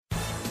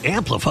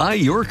Amplify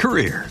your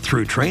career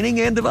through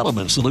training and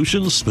development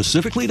solutions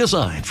specifically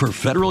designed for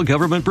federal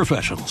government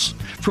professionals.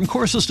 From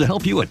courses to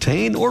help you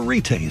attain or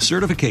retain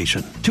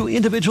certification, to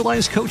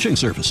individualized coaching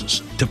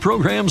services, to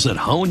programs that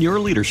hone your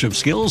leadership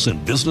skills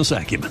and business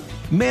acumen,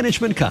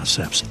 Management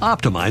Concepts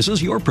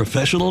optimizes your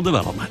professional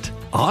development.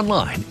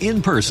 Online,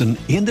 in person,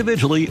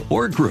 individually,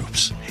 or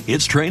groups,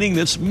 it's training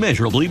that's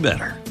measurably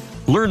better.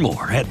 Learn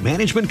more at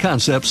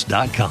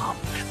managementconcepts.com.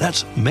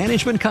 That's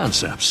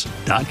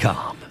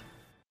managementconcepts.com.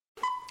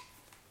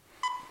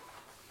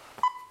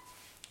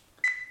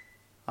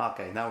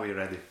 Okay, now we're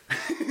ready.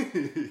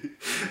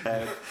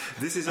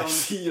 This is I on.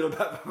 see you're a bit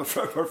of a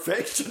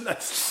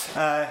perfectionist.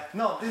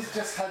 No, this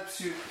just helps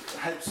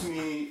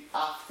me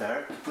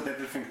after to put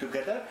everything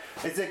together.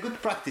 It's a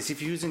good practice if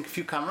you're using a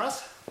few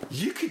cameras.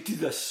 You could do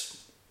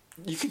this.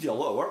 You could do a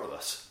lot of work with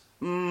this.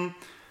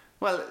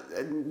 Well,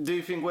 do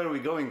you think where are we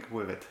going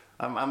with it?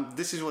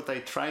 This is what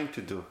I'm trying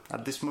to do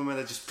at this moment.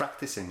 I'm just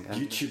practicing.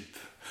 And YouTube.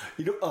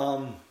 You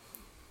know,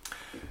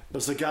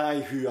 there's a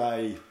guy who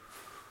I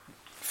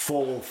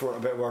follow for a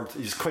bit of word.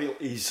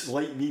 He's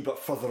like me but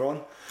further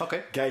on.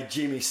 Okay. Guy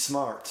Jamie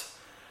Smart.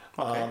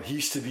 Okay. He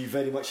used to be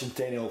very much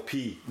into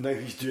NLP. Now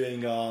he's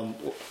doing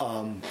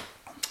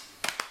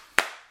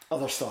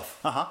other stuff.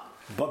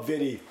 But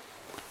very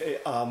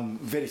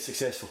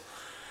successful.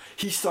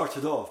 He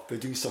started off by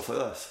doing stuff like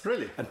this.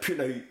 Really? And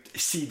putting out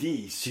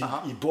CDs.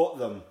 He bought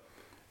them.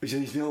 It was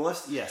on his mailing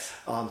list. Yes.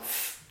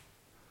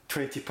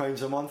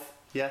 £20 a month.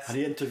 Yes. And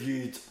he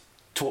interviewed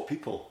top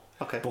people.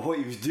 Okay. But what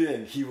he was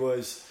doing, he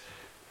was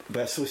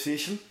by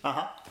association.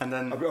 And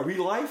then Are we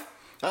live?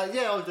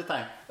 yeah, all the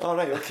time. All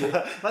right. Okay.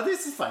 But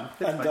this is fine.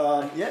 It's And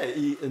fine.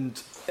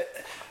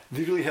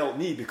 they really helped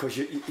me because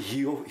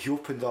he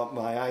opened up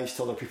my eyes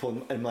to other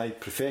people in my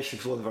profession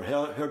people I've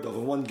never heard of.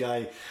 And one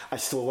guy I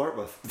still work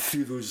with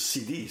through those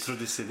CDs. Through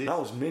the CDs. That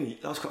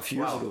was quite a few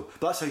years ago.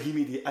 But that's how he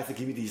made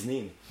his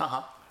name.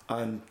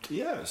 And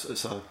yeah,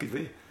 it's a good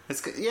way.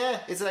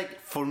 It's like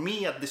for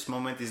me at this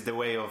moment is the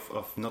way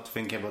of not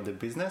thinking about the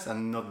business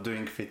and not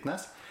doing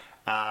fitness.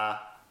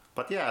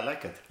 But yeah, I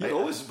like it. You're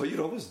always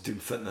doing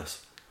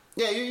fitness.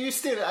 Yeah, you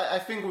still. I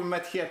think we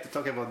met here to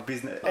talk about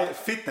business,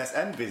 fitness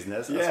and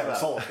business. Yeah, as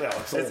well.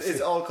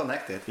 It's all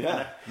connected.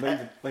 Yeah,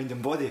 mind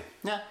and body.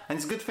 Yeah, and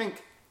it's a good thing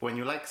when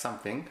you like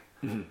something,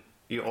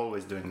 you're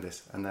always doing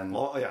this, and then.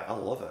 Oh yeah, I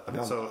love it. I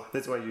mean, so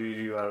that's why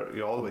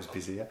you're always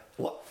busy, yeah.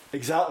 What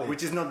exactly?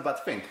 Which is not a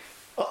bad thing.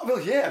 Well,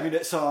 yeah. I mean,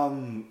 it's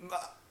I'm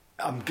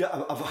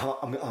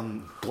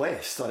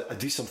blessed. I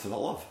do something I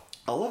love.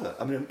 I love it.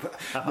 I mean,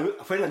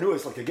 when I know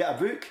it's like I get a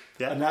book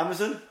on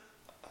Amazon.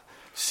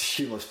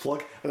 Shameless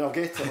plug, and I'll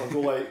get it and I'll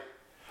go like,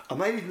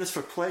 am I reading this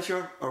for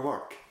pleasure or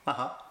work?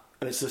 And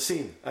it's the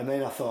same. And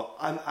then I thought,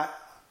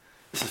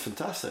 this is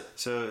fantastic.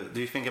 So do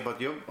you think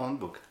about your own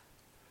book?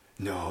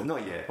 No,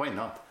 not yet. Why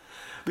not?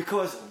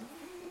 Because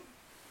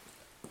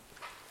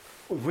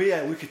the way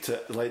I look at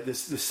it, like the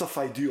stuff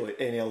I do, like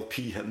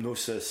NLP,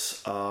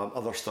 hypnosis,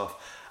 other stuff,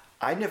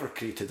 I never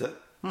created it.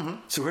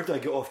 So where do I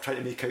get off trying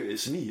to make out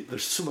it's me?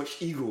 There's so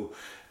much ego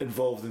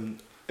involved in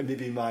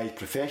maybe my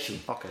profession.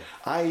 Okay.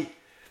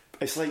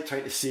 It's like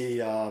trying to say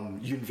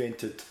you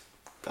invented,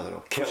 I don't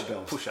know,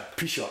 kettlebells.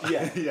 Push-up,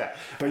 yeah. Yeah.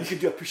 But you can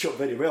do a push-up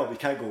very well, but you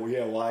can't go,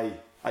 yeah, well,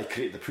 I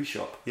created the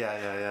push-up.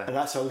 Yeah. And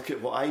that's how I look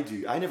at what I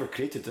do. I never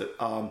created it.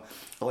 I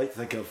like to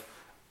think of,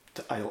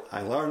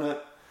 I learn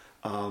it,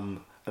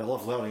 and I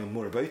love learning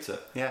more about it.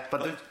 Yeah,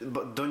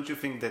 but don't you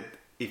think that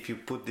if you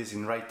put this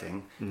in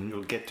writing,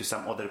 you'll get to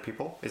some other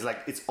people? It's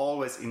like, it's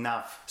always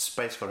enough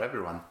space for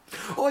everyone.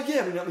 Oh,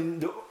 yeah, I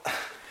mean,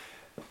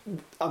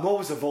 I'm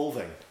always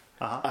evolving.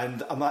 And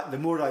the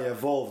more I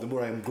evolve, the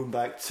more I'm going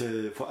back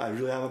to what I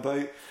really am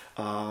about.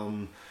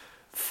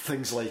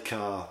 Things like,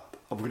 I'm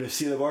going to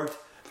say the word,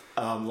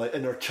 like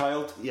inner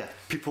child. Yeah.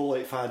 People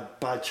like have had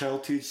bad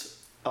childhoods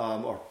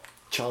or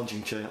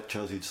challenging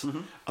childhoods.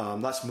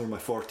 That's more my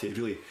forte,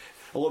 really.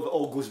 A lot of it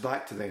all goes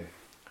back to them,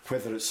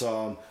 whether it's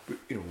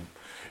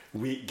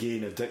weight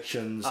gain,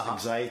 addictions,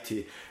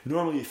 anxiety.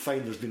 Normally, you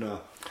find there's been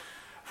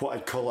what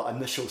I'd call an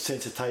initial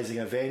sensitizing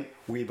event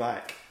way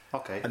back.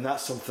 Okay. And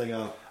that's something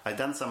I've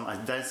done some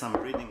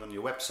reading on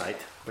your website.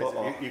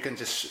 You can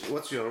just.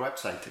 What's your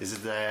website? Is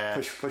it the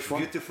Which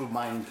one? Beautiful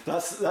Mind?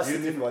 That's the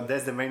main one.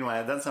 That's the main one.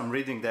 I've done some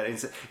reading there.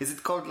 Is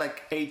it called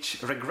like age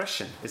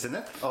regression? Isn't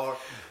it? Or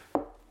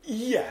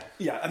yeah.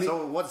 I mean,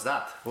 so what's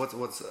that? What's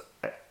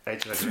age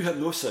regression? Through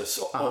hypnosis,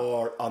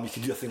 or you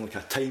can do a thing like a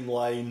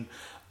timeline,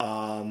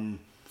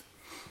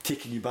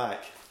 taking you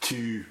back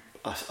to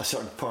a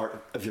certain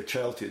part of your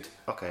childhood.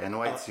 Okay, and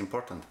why it's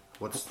important?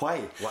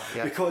 Why?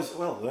 Yeah. Because,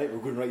 well, right, we're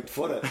going right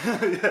for it.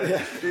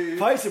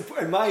 Why is it,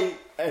 in my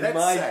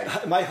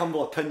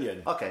humble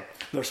opinion,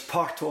 there's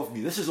part of me,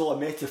 this is all a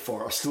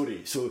metaphor, a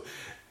story, so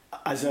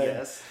as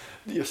in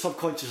your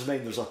subconscious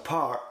mind, there's a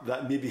part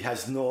that maybe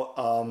has not,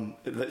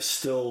 that's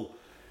still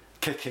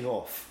kicking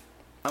off.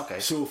 Okay.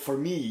 So for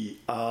me,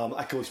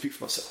 I can only speak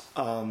for myself.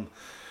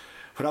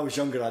 When I was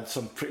younger, I had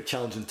some pretty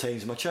challenging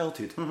times in my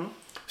childhood.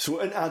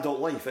 So in adult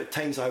life, at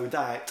times I would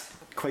act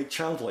quite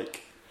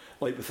childlike,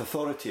 like with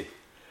authority.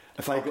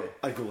 If I go,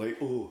 I'd go like,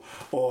 oh,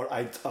 or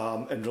I'd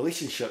in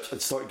relationships,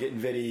 I'd start getting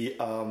very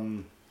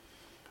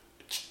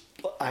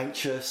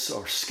anxious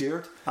or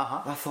scared.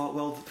 I thought,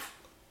 well,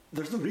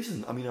 there's no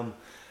reason. I mean, I'm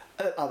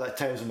at that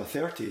time I was in my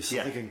 30s,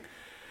 Yeah. thinking,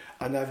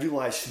 and I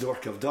realised the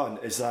work I've done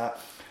is that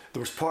there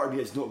was part of me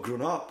that's not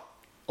grown up.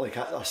 Like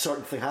a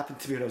certain thing happened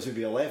to me when I was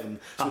maybe 11,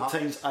 so at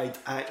times I'd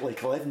act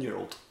like an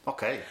 11-year-old.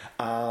 Okay.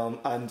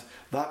 And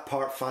that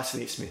part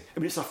fascinates me. I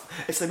mean,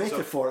 it's a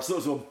metaphor. It's not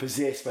as though I'm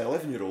possessed by an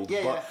 11-year-old,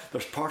 but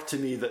there's part of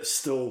me that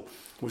still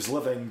was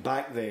living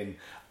back then,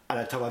 and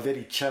I'd have a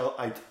very child.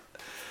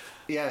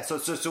 Yeah.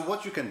 So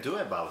what you can do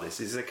about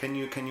this is can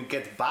you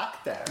get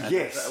back there? And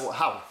Yes.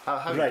 How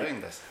are you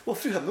doing this? Well,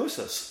 through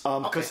hypnosis,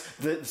 because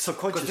the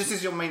subconscious. Because this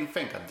is your main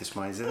thing at this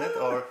point, isn't it?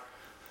 Or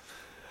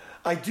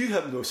I do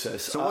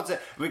hypnosis. so what's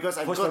it? Because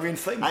what's my main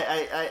thing?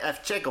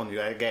 I've checked on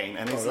you again,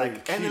 and it's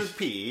like right.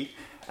 NLP,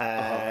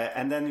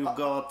 and then you've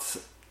got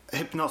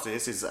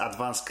hypnosis, is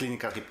advanced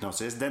clinical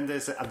hypnosis. Then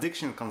there's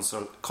addiction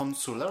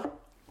counselor,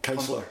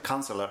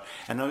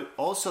 and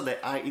also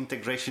the eye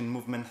integration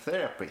movement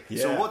therapy.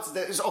 Yeah. So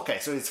what's okay?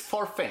 So it's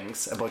 4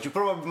 things about you,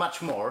 probably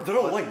much more. They're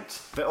all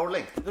linked. They're all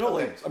linked. They're all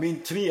linked. I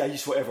mean, to me, I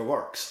use whatever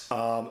works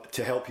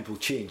to help people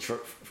change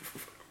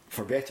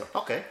for better.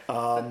 Okay.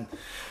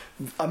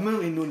 I'm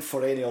mainly known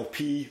for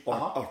NLP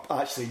or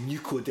actually New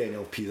Code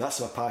NLP. That's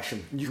my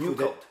passion. New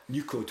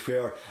Code,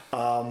 where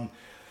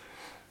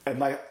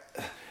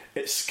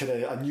it's kind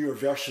of a newer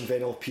version of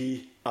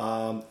NLP.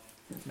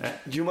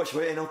 Do you know much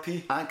about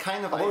NLP? I'm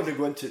kind of. I'm not going to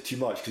go into it too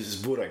much because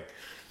it's boring.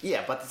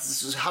 Yeah, but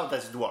how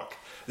does it work?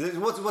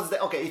 What's the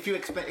okay? If you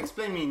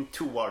explain me in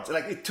 2 words,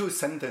 like in 2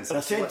 sentences. In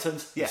a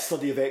sentence, yeah. the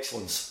study of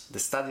excellence. The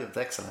study of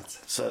excellence.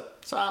 So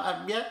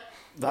Yeah.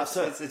 that's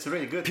it. It's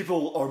really good.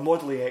 People are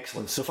modelling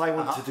excellence. So if I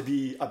wanted to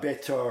be a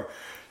better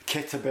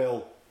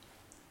kettlebell,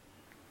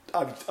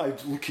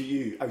 I'd look at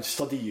you, I would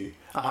study you,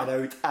 and I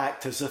would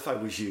act as if I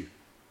was you.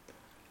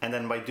 And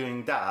then by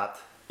doing that,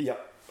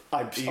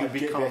 I'd get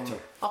better.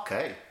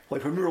 Okay.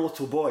 Like when we were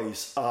little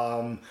boys,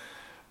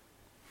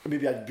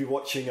 maybe I'd be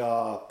watching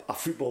a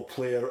football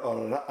player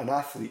or an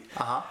athlete.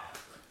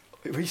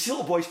 When you see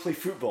little boys play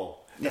football,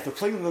 if they're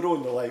playing on their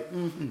own, they're like,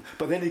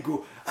 but then they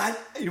go, and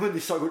when they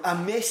start going,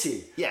 I'm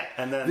Messi. Yeah,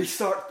 and then they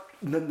start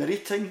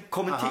narrating,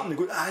 commentating, they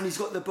go, and he's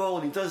got the ball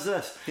and he does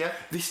this. Yeah.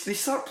 They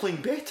start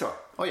playing better.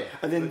 Oh yeah.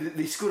 And then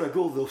they score a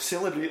goal, they'll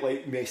celebrate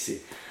like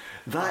Messi.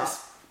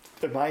 That's,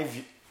 in my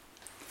view,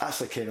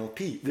 that's like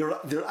NLP.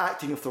 They're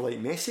acting if they're like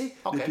Messi,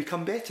 they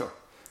become better.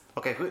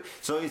 Okay,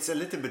 so it's a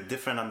little bit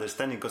different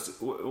understanding because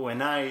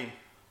when I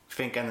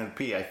think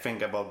NLP, I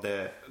think about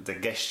the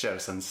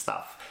gestures and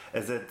stuff.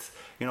 Is it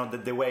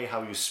the way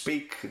how you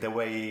speak, the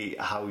way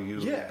how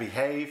you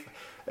behave?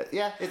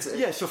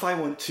 So if I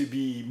want to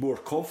be more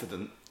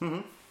confident,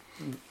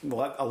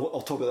 well,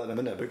 I'll talk about that in a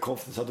minute about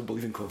confidence. I don't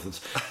believe in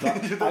confidence.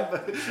 But that's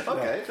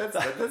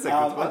a good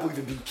one. I believe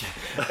in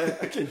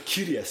being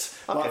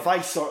curious. But if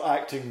I start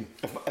acting,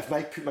 if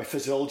I put my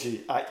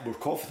physiology act more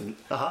confident,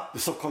 the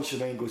subconscious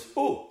mind goes,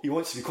 oh, he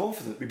wants to be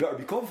confident, we better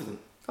be confident.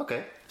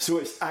 Okay. So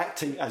it's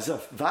acting as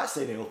if. That's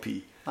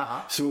NLP.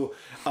 So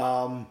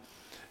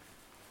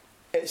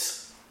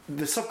it's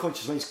the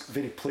subconscious mind's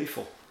very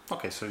playful.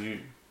 Okay, so you.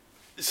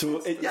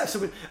 So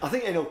I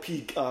think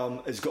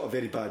NLP has got a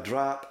very bad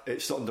rap.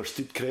 It's not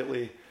understood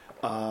correctly.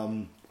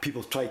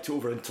 People try to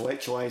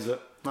over-intellectualise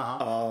it.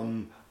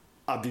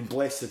 I've been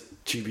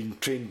blessed to have been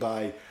trained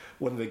by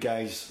one of the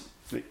guys.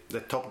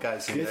 The top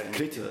guys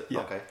created it. Yeah.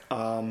 Okay.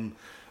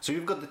 So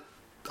you've got the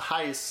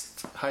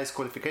highest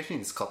qualification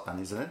in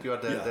Scotland, isn't it? You are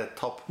the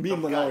top. Me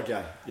and another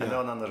guy. And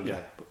another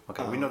guy.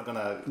 Okay, we're not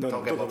gonna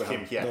talk about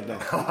him here. No.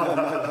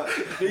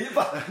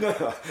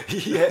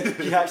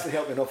 He actually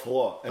helped me an awful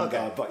lot.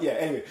 And, but yeah,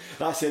 anyway,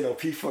 that's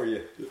NLP for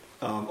you.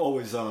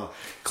 Always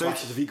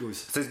clashes of egos.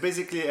 So it's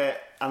basically a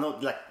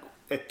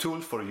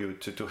tool for you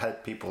to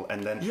help people,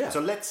 and then so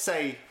let's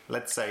say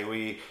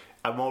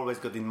I'm always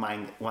got in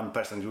mind one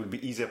person. It would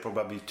be easier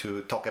probably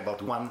to talk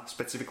about one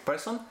specific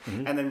person,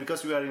 and then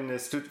because we are in a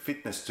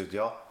fitness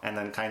studio, and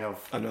then kind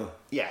of I know.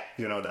 Yeah,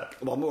 you know that.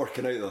 Well, I'm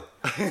working out though.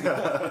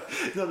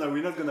 No,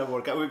 we're not gonna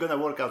work out. We're gonna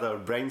work out our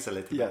brains a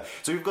little bit.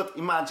 So you've got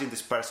imagine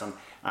this person.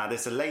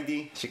 There's a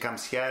lady. She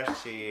comes here.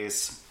 She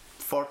is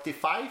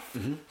 45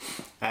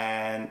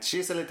 and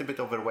she's a little bit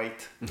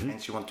overweight and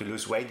she wants to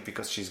lose weight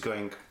because she's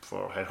going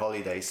for her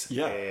holidays.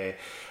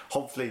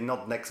 Hopefully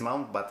not next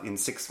month, but in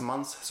 6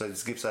 months, so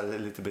it gives her a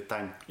little bit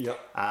time.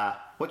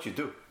 What you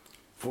do?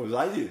 What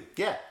I do?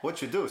 Yeah,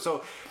 what you do.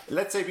 So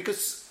let's say,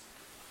 because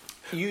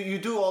you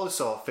do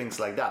also things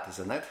like that,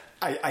 isn't it?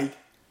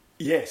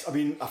 Yes, I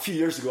mean, a few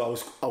years ago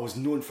I was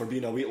known for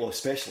being a weight loss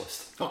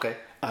specialist. Okay.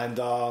 And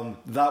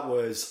that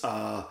was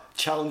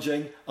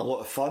challenging, a lot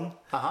of fun.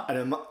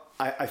 And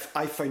I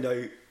found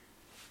out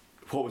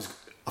what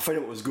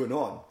was going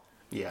on.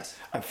 Yes.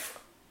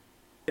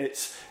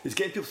 It's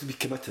getting people to be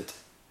committed.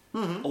 A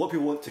lot of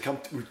people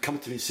would come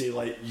to me and say,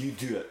 like, you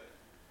do it.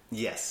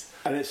 Yes.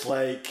 And it's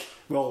like,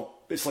 well,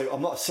 it's like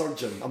I'm not a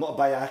surgeon. I'm not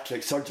a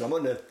bariatric surgeon. I'm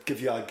not going to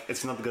give you a.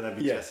 It's not going to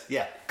be just.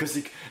 Yeah.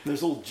 Because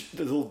there's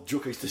old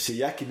joke I used to say.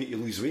 Yeah, I can make you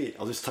lose weight.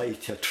 I'll just tie you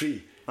to a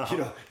tree. You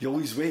know, you'll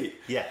lose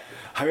weight. Yeah.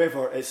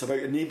 However, it's about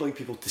enabling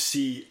people to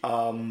see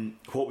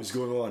what was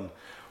going on.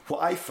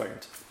 What I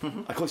found,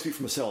 I can't speak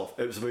for myself.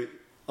 It was about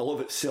a lot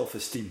of it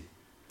self-esteem.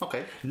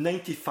 Okay.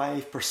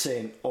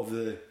 95% of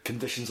the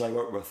conditions I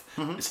work with,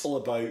 it's all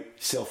about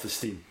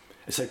self-esteem.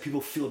 It's how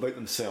people feel about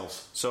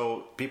themselves.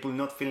 So people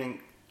not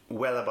feeling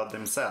well about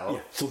themselves.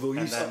 Yeah. So they'll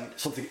use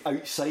something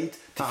outside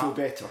to feel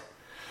better.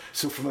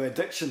 So from an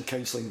addiction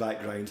counselling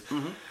background,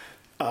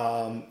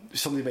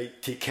 somebody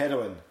might take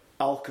heroin,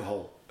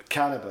 alcohol,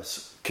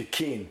 cannabis,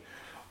 cocaine,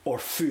 or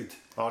food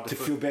to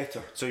feel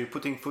better. So you're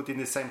putting food in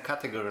the same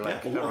category,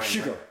 like or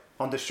sugar.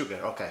 On the sugar,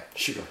 okay.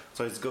 Sugar.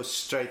 So it goes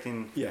straight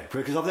in. Yeah,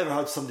 because I've never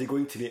had somebody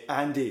going to me,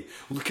 Andy,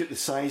 look at the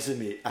size of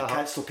me. I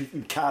can't stop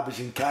eating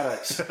cabbage and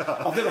carrots.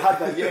 I've never had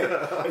that yet.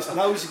 And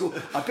I always go,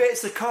 I bet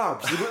it's the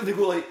carbs. They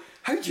go like,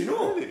 how do you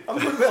know? Really? I'm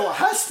going, well, it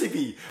has to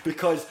be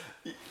because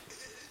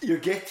you're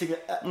getting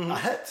a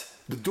hit,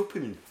 the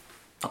dopamine.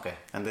 Okay,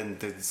 and then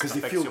this because they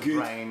affects feel your good.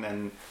 brain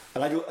and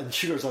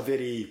sugar's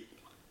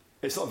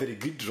it's not a very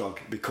good drug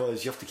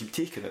because you have to keep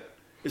taking it.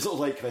 It's not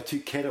like if I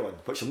took heroin,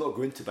 which I'm not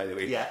going to, by the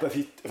way. Yeah. But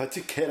if I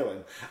took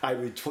heroin, I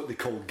would what they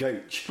call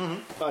gouge.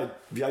 I'd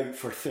be out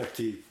for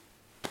 30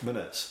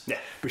 minutes. Yeah.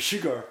 But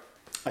sugar,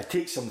 I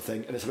take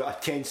something and it's about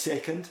a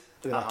 10-second,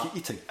 and then I keep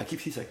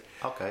eating.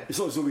 Okay. It's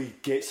not as though we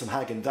get some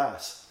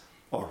Häagen-Dazs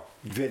or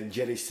Ben &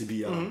 Jerry's to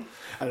be, and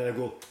then I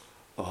go,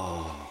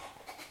 oh.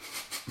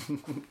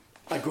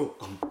 I go,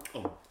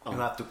 you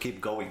have to keep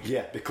going.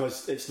 Yeah,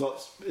 because it's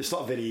not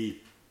a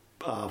very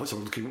what's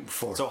I'm looking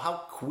for. So how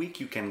quick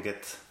you can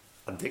get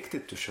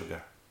addicted to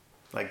sugar?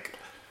 Like,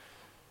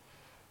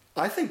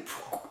 I think,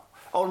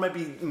 or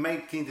maybe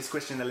making this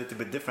question a little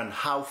bit different,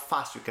 how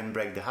fast you can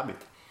break the habit.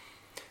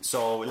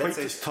 So let's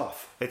say it's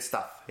tough. It's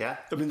tough, yeah.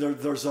 I mean,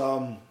 there's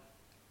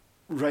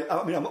right.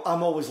 I mean,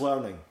 I'm always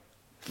learning.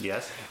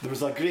 Yes. There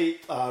was a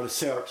great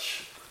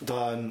research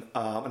done,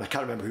 and I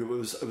can't remember who it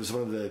was. It was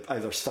one of the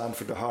either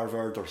Stanford or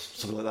Harvard or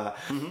something like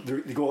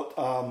that. They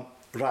got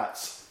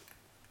rats.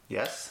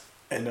 Yes.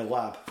 In a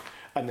lab,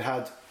 and they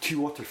had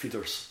 2 water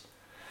feeders,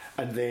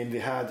 and then they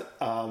had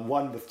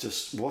one with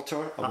just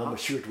water and one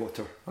with sugared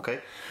water. Okay.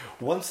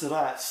 Once the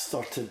rats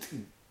started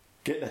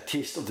getting a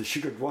taste of the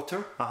sugared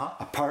water,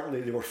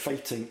 apparently they were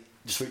fighting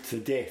just about to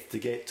the death to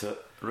get to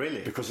it.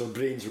 Really? Because their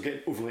brains were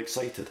getting overly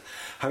excited.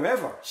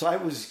 However, so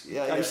I used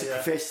to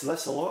profess to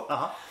this a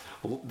lot.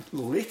 The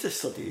latest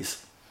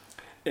studies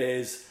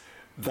is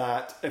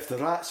that if the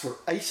rats were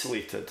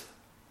isolated,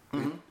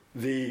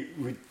 they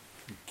would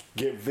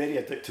get very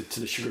addicted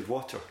to the sugared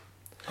water.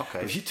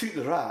 Okay. If you took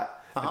the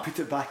rat and put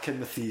it back in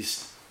with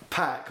his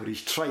pack or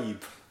his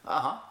tribe,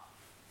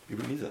 you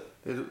wouldn't need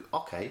it.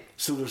 Okay.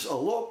 So there's a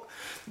lot.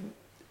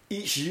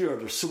 Each year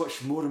there's so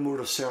much more and more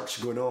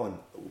research going on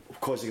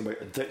causing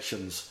about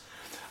addictions,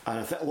 and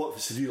I think a lot of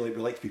us do we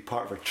like to be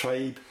part of a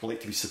tribe, we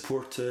like to be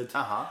supported,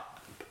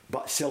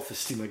 but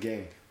self-esteem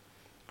again.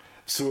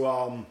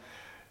 So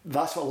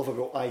that's what I love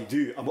about what I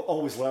do. I'm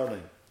always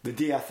learning. The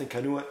day I think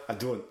I know it, I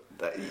don't.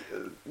 And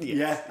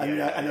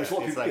there's a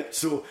lot of people.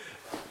 So,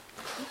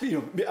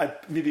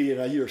 maybe in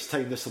a year's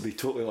time, this will be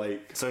totally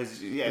like. So it's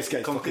this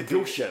guy's fucking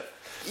bullshit.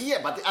 Yeah,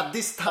 but at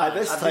this time,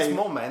 at this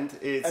moment,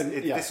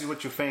 this is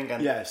what you think.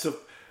 And so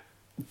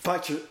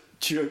back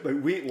to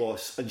about weight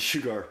loss and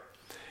sugar.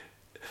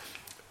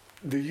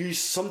 They use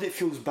somebody that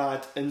feels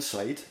bad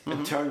inside,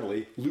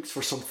 internally, looks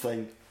for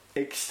something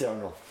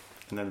external.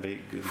 And then be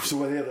good. So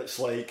whether it's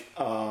like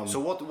so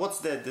what's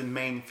the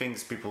main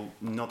things people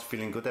not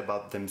feeling good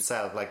about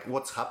themselves, like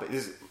what's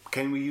happened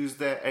can we use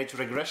the age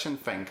regression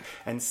thing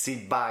and see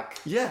back?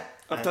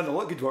 I've done a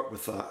lot of good work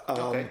with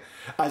that,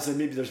 as in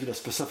maybe there's been a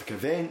specific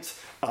event.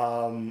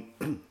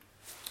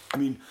 I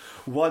mean,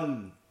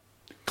 one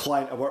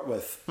client I worked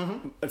with,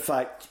 in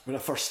fact when I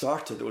first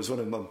started, it was one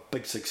of my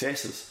big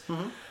successes.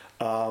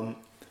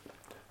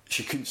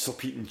 She couldn't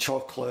stop eating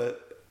chocolate,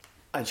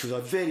 and she was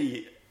a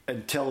very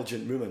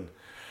intelligent woman.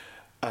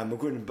 We're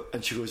going,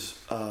 and she goes,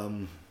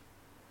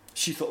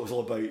 she thought it was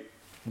all about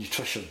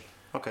nutrition.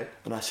 Okay.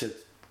 And I said,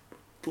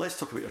 let's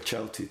talk about your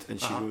childhood. And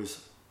she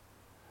goes,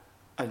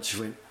 and she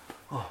went,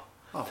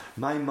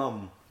 my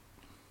mum,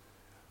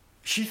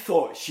 she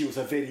thought she was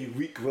a very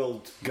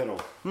weak-willed girl.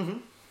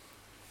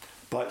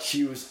 But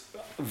she was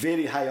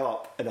very high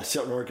up in a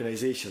certain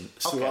organisation.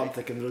 So I'm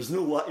thinking, there's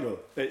no,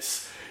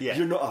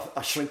 you're not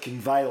a shrinking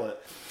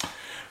violet.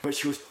 But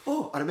she goes,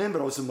 I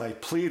remember I was in my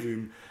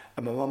playroom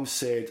and my mum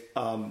said,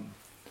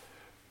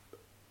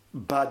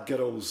 bad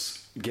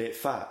girls get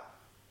fat.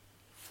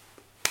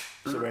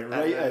 So I went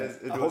right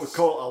in. What we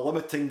call it a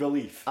limiting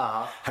belief.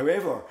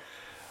 However,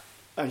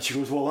 and she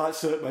goes, well,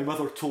 that's it. My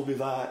mother told me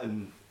that.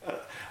 And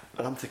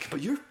I'm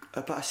thinking,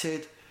 but I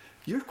said,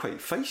 you're quite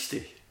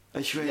feisty.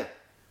 And she went,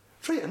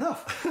 right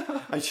enough.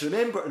 And she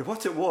remembered, and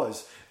what it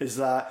was, is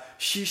that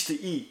she used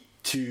to eat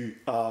to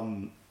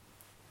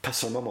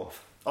piss her mum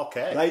off.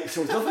 Okay. Right,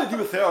 so it's nothing to do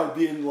with her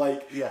being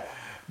like...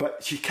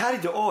 But she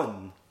carried it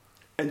on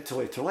into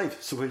later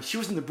life. So when she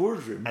was in the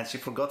boardroom, and she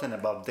forgotten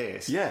about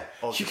this. yeah,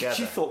 she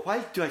altogether. thought, why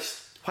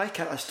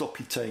can't I stop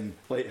eating?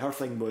 Like her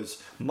thing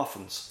was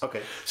muffins.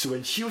 Okay. So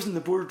when she was in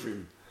the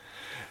boardroom,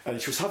 and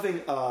she was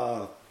having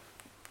a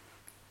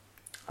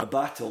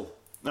battle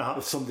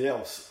with somebody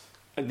else,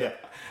 and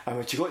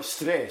when she got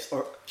stressed,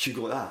 or she'd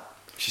go like that,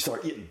 she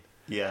started eating.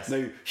 Yes.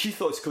 Now she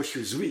thought it's because she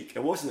was weak.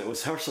 It wasn't. It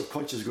was her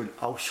subconscious going,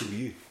 "I'll show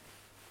you."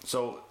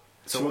 So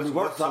when we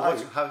worked that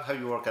out, how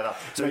you work it out?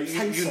 So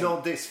Right, you know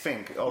this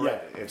thing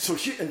already. Yeah. So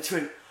she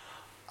went,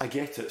 I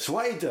get it. So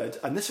what I did,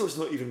 and this was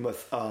not even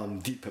with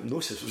deep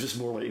hypnosis, it was just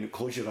more like,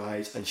 close your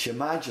eyes, and she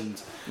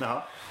imagined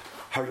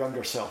her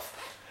younger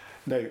self.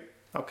 Now,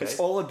 it's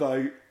all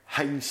about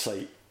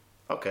hindsight.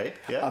 Okay,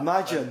 yeah.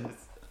 Imagine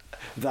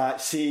that,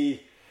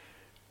 say,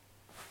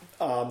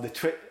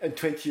 in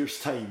 20 years'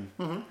 time,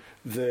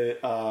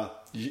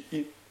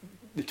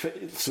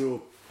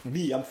 so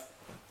me,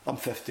 I'm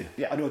 50.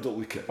 Yeah. I know I don't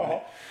look it.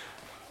 Right?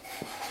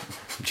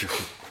 I'm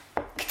joking.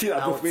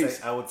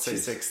 I would say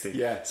 60.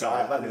 Yeah,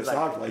 sorry, but it's like,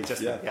 hard life.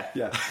 just,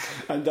 yeah.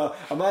 And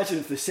imagine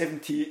if the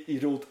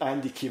 70-year-old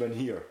Andy came in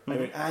here. I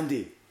went,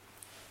 Andy,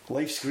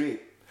 life's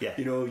great. Yeah.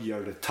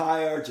 You're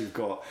retired. You've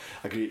got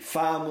a great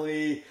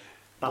family.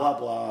 Blah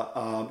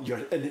blah.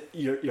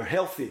 You're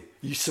healthy.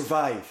 You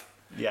survive.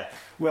 Yeah.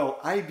 Well,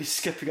 I'd be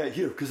skipping out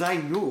here because I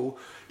know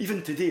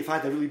even today, if I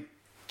had a really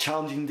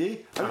challenging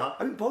day, I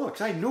wouldn't bother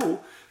because I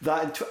know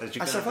that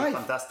I survive.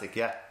 Fantastic.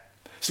 Yeah.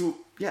 So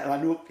and I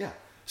know. Yeah.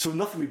 So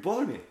nothing would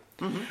bother me.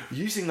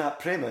 Using that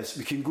premise,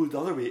 we can go the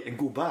other way and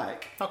go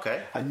back.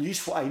 Okay. And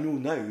use what I know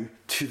now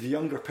to the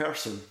younger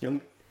person,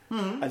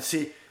 and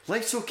say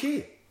life's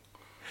okay.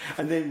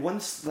 And then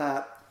once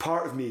that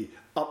part of me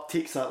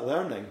uptakes that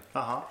learning,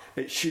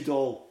 it should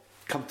all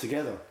come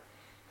together.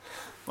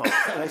 And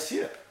I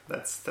see it.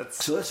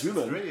 So this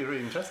woman, really,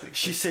 really interesting.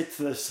 She said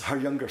to her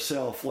younger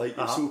self, like,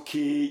 it's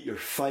okay, you're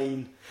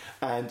fine.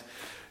 And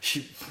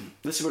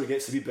this is where it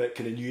gets a wee bit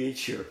kind of new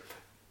age here.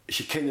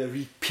 She kind of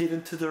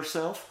reparented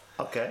herself.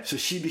 Okay. So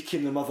she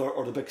became the mother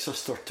or the big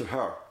sister to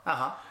her.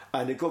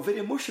 And it got very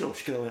emotional.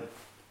 She kind of went,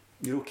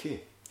 you're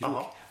okay.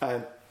 You're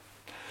okay.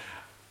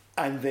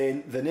 And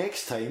then the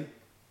next time,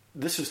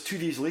 this was 2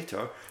 days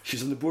later,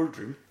 she's in the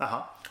boardroom.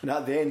 And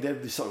at the end,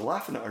 everybody started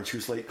laughing at her, and she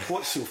was like,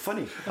 what's so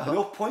funny? And they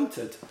all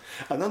pointed,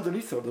 and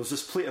underneath her, there was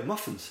this plate of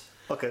muffins.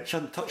 Okay. She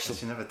hadn't touched them.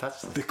 She never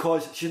touched them.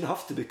 Because she didn't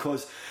have to,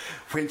 because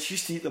when she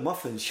used to eat the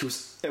muffins,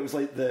 it was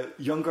like the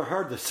younger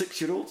her, the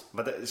 6-year-old.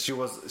 But she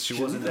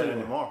wasn't there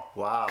anymore.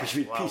 Wow. Because she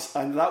made peace.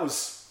 And that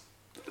was...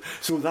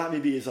 So that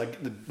maybe is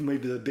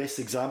maybe the best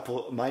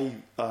example of my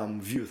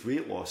view of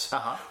weight loss.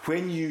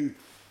 When you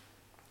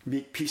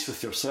make peace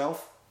with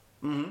yourself,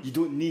 you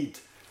don't need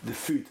the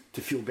food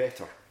to feel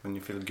better. When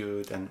you feel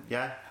good and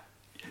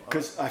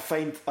because I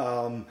find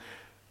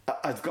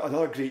I've got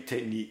another great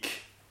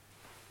technique,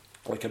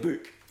 like a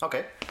book.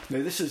 Okay.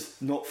 Now this is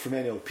not from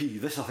NLP.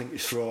 This I think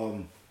is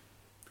from.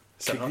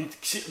 I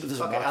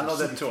know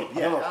that tool.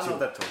 Yeah, I know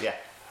that tool. Yeah.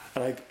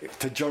 And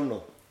to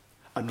journal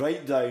and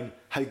write down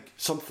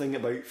something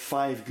about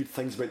 5 good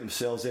things about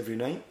themselves every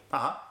night.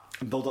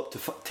 And build up to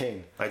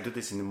 10. I do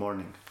this in the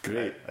morning.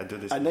 Great. I do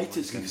this at night.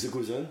 It's good because it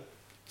goes in.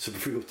 So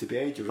before you go to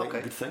bed, you're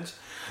writing good things.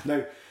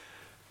 Now,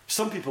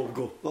 some people will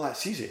go, well,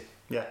 that's easy.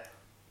 Yeah.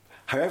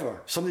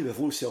 However, somebody with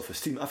low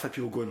self-esteem, I've had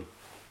people going,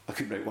 I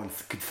couldn't write one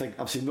good thing.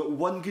 I'm saying, not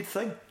one good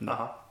thing?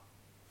 No.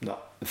 No.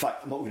 In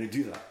fact, I'm not going to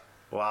do that.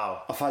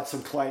 Wow. I've had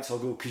some clients, I'll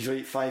go, could you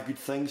write 5 good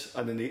things?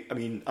 And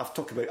then I'm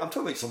talking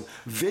about some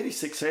very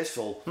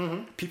successful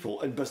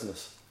people in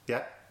business.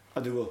 Yeah.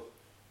 And they go,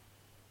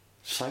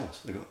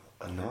 silence. They go,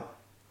 I'm not.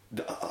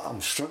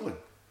 I'm struggling.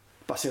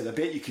 But I said, I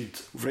bet you could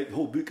write the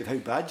whole book on how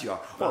bad you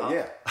are. Oh,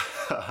 yeah.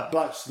 But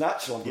that's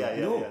natural.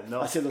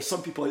 No. I said, there's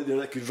some people out there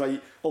that could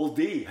write all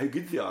day how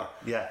good they are.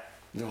 Yeah.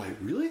 And they're like,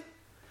 really?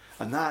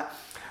 And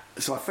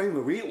so I found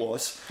with weight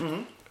loss,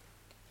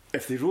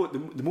 if they wrote,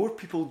 the more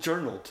people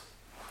journaled,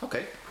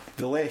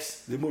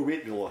 the more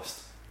weight they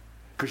lost.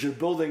 Because you're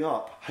building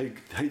up how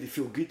they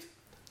feel good,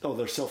 or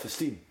their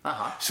self-esteem.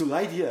 So the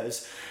idea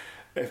is,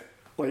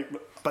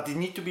 but it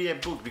needs to be a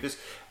book because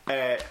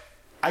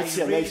I'd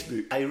say a nice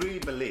book. I really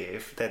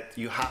believe that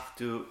you have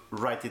to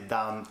write it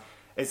down.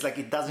 It's like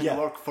it doesn't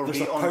work for me.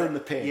 There's a power in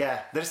the pen.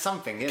 Yeah, there's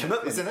something in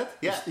it, isn't it?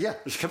 Yeah,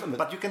 there's commitment.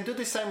 But you can do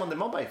the same on the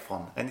mobile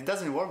phone, and it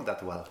doesn't work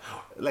that well.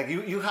 Like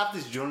you have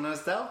these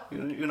journals now,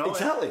 you know.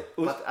 Exactly.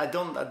 But I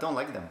don't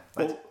like them.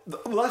 Well,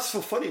 that's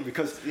so funny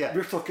because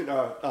we're talking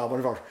to one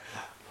of our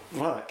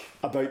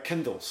about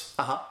Kindles.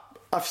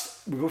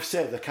 We both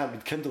said there can't be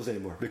Kindles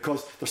anymore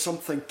because there's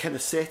something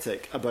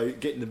kinesthetic about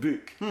getting the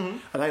book,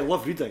 and I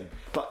love reading.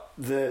 But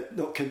the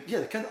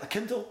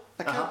Kindle,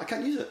 I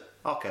can't use it.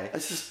 Okay,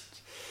 it's just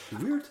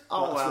weird.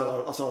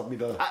 That's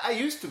I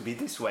used to be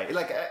this way.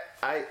 Like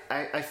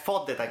I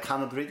thought that I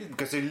cannot read it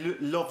because I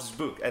love this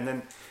book, and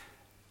then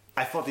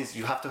I thought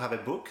you have to have a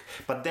book.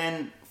 But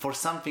then for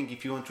something,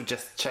 if you want to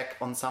just check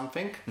on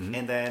something,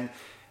 and then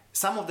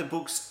some of the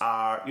books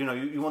are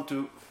you want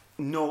to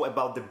know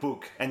about the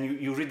book and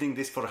you're reading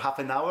this for half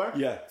an hour.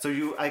 Yeah.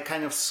 So I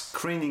kind of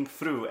screening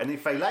through, and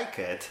if I like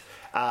it,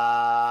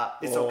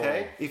 it's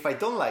okay. If I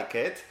don't like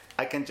it,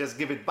 I can just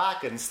give it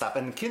back and stuff.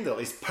 And Kindle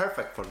is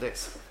perfect for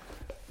this.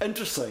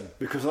 Interesting,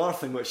 because another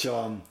thing which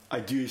I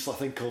do is I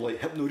think called like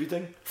hypno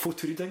reading,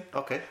 photo reading.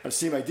 Okay. And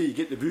same idea, you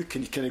get the book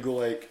and you kind of go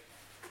like,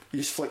 you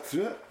just flick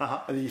through it,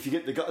 Uh-huh. and then if you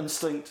get the gut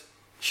instinct,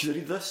 should I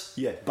read this?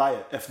 Yeah, buy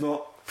it. If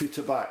not, put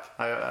it back.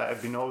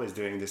 I've been always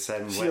doing the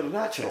same So way. you're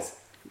natural. Yes.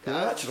 You're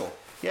natural.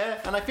 Yeah,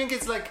 and I think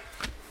it's like,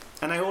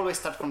 and I always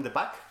start from the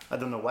back. I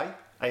don't know why.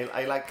 I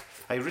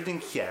reading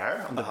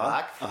here on the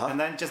back, and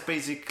then just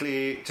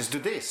basically just do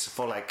this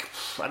for like,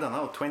 I don't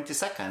know, 20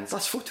 seconds.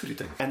 That's photo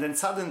reading. And then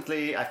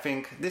suddenly I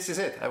think, this is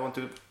it. I want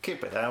to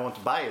keep it. I want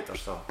to buy it or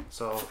so.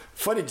 So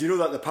Funny, do you know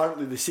that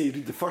apparently they say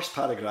read the first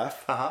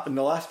paragraph and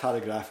the last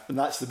paragraph, and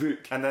that's the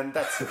book. and then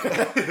that's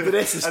The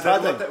rest is and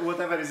then padding.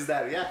 whatever is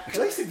there. Yeah.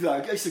 Because I used to do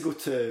that. I used to go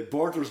to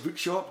Borders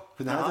bookshop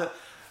when they had it,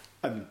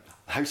 and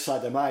how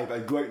sad am I? But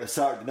I'd go out on a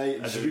Saturday night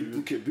and just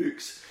look at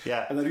books.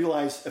 Yeah. And I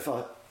realised if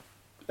I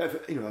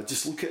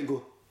just look at it and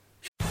go,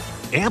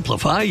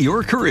 Amplify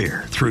your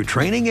career through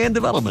training and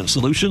development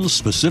solutions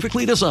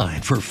specifically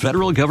designed for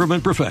federal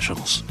government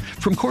professionals.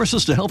 From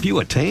courses to help you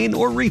attain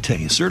or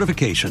retain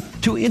certification,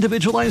 to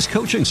individualized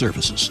coaching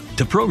services,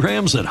 to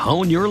programs that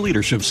hone your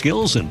leadership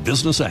skills and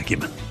business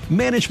acumen,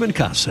 Management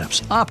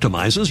Concepts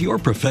optimizes your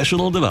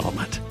professional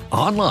development.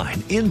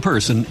 Online, in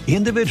person,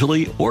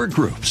 individually, or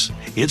groups,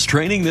 it's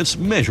training that's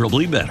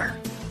measurably better.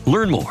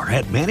 Learn more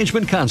at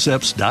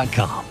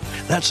managementconcepts.com.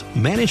 That's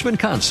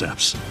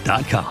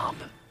managementconcepts.com.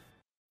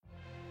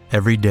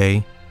 Every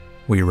day,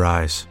 we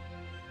rise,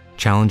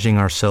 challenging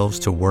ourselves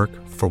to work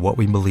for what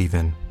we believe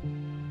in.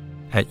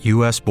 At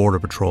U.S. Border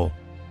Patrol,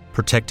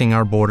 protecting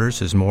our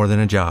borders is more than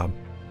a job.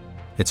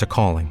 It's a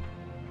calling.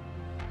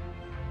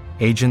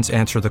 Agents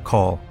answer the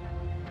call,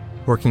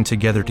 working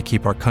together to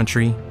keep our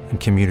country and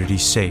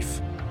communities safe.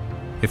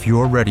 If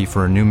you're ready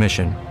for a new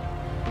mission,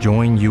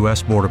 join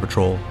U.S. Border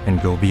Patrol and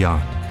go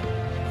beyond.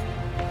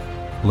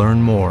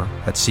 Learn more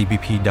at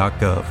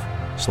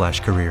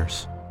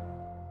cbp.gov/careers.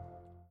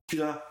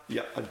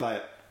 yeah, I'd buy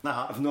it.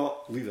 If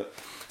not, leave it.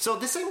 So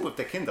the same with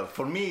the Kindle.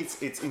 For me,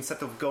 it's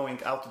instead of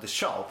going out to the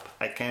shop,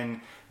 I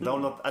can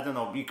download. I don't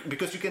know,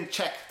 because you can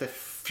check the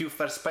few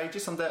first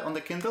pages on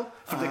the Kindle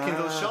for the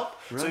Kindle shop.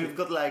 Right. So you've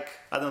got like,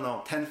 I don't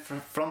know, 10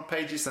 front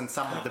pages and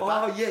some at the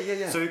back. Oh,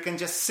 yeah. So you can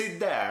just sit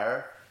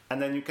there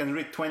and then you can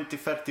read 20,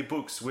 30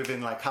 books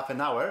within like half an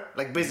hour.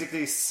 Like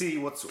basically see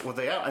what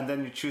they are, and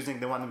then you're choosing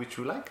the one which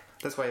you like.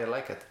 That's why I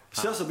like it.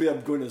 See, that's the way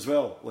I'm going as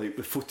well, like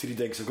with photo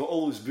reading. So I've got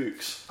all those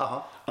books.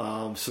 So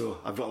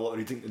I've got a lot of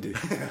reading to do.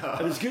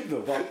 And it's good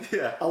though, but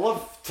I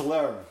love to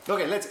learn.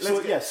 Okay, let's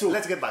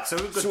get back. So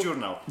we've got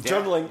journal.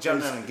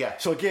 Journaling. Yeah.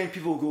 So again,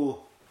 people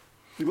go,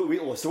 they've got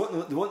weight loss. They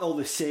want all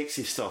the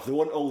sexy stuff. They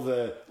want all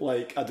the,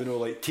 like, I don't know,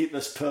 like take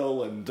this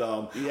pill and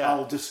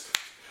I'll just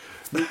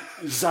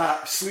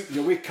zap, sleep, and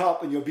you'll wake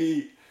up and you'll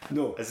be...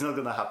 No. It's not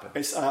going to happen.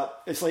 It's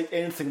like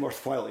anything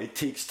worthwhile. It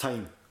takes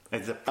time.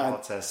 It's a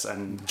process.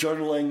 And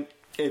journaling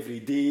every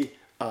day.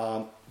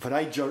 When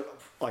I do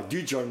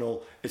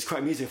journal, it's quite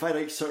amazing. If I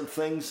write certain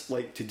things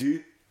like to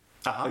do,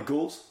 my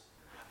goals,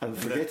 and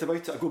forget about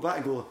it, I go back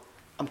and go,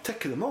 I'm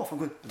ticking them off. I'm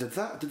going, I did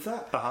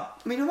that. I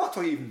mean, I'm not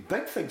talking even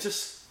big things,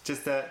 just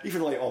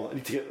even like, I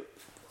need to get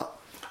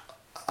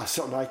a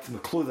certain item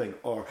of clothing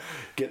or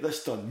get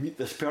this done, meet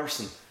this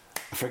person.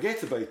 I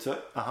forget about it,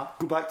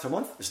 go back to a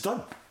month, it's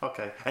done.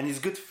 Okay, and it's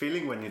good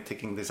feeling when you're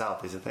taking this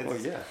out, isn't it? Oh,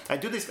 yeah. I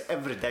do this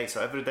every day, so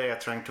every day I'm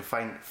trying to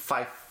find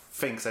 5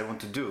 things I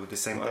want to do the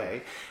same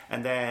day,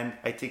 and then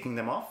I'm taking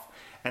them off,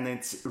 and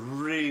it's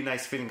really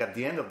nice feeling at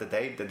the end of the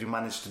day that you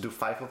managed to do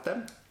 5 of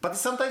them. But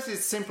sometimes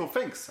it's simple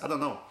things, I don't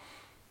know,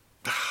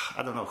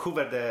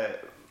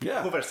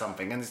 hoover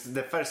something, and it's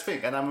the first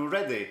thing, and I'm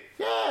ready.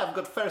 Yeah, I've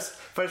got first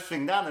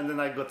thing done, and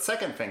then I got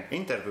second thing,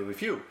 interview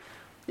with you.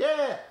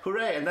 Yeah,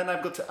 hooray! And then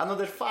I've got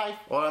another 5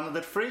 or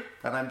another 3,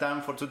 and I'm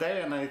done for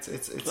today. And it's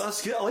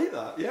that's good. I like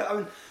that. Yeah, I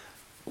mean,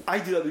 I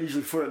do that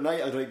usually for at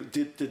night. I like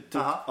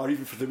or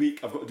even for the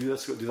week. I've got to do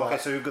this, got to do that. Okay,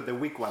 so you've got the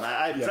week one.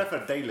 I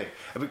prefer daily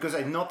because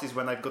I notice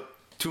when I've got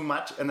too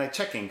much and I'm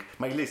checking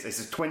my list. This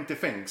is 20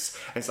 things.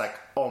 And it's like,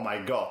 oh my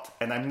god!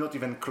 And I'm not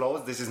even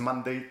close. This is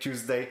Monday,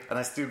 Tuesday, and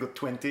I still got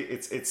 20.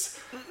 It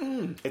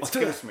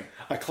scares me.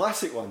 A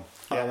classic one.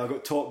 Yeah. I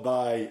got taught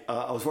by.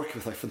 I was working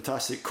with a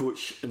fantastic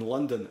coach in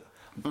London.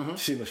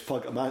 Shameless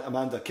plug,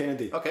 Amanda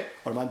Kennedy. Okay.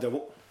 Or Amanda,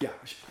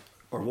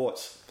 or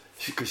Watts,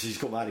 because she's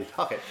got married.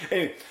 Okay.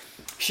 Anyway,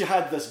 she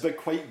had this big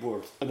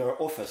whiteboard in her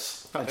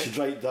office, and she'd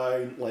write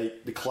down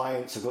like the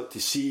clients I got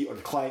to see or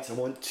the clients I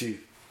want to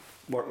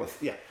work with.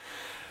 Yeah.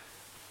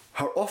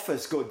 Her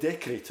office got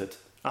decorated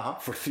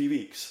for 3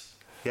 weeks.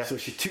 Yeah. So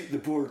she took the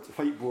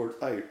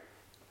whiteboard out.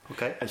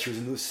 Okay. And she was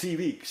in those 3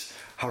 weeks.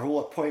 Her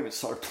whole appointment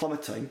started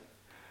plummeting.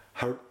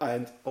 Oh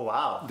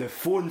wow. The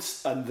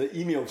phones and the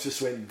emails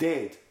just went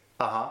dead.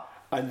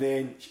 And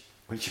then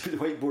when she put the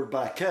whiteboard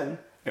back in,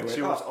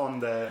 she was on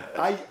the.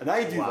 I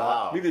do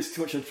that. Maybe it's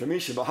too much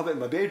information, but I have it in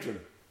my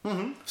bedroom.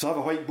 Mm-hmm. So I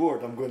have a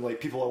whiteboard. I'm going like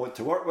people I want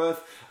to work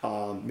with,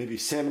 maybe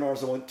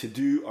seminars I want to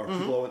do, or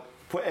people I want,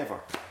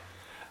 whatever.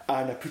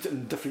 And I put it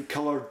in different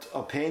coloured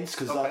pens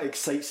because that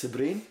excites the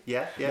brain.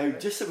 Yeah. Now,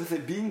 just with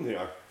it being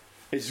there,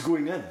 it's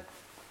going in.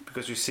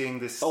 Because you're seeing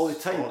this all the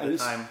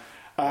time.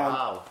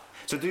 Wow.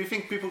 So do you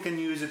think people can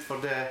use it for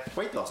the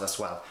weight loss as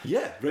well?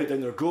 Yeah, write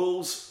down their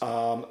goals.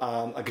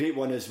 A great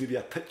one is maybe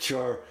a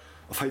picture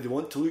of how they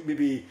want to look,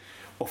 maybe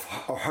or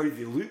how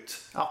they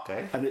looked.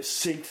 Okay. And it's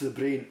saying to the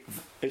brain,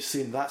 it's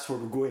saying that's where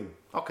we're going.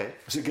 Okay.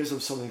 So it gives them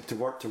something to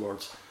work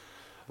towards.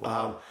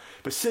 Wow.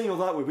 But saying all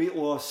that with weight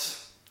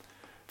loss,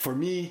 for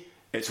me,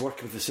 it's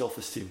working with the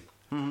self-esteem.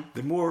 Mm-hmm.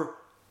 The more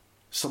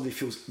somebody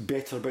feels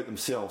better about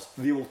themselves,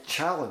 they will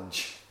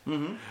challenge.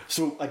 Mm-hmm.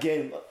 So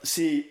again,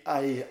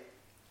 I'll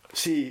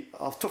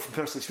talk from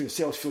personal experience.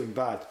 Say I was feeling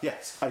bad.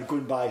 Yes. I'd go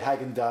and buy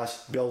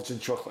Häagen-Dazs Belgian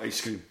chocolate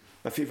ice cream.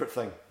 My favourite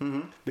thing.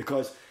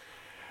 Mm-hmm.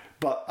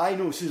 But I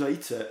know as soon as I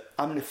eat it,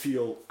 I'm going to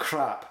feel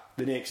crap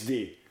the next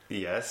day.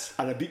 Yes.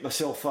 And I beat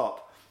myself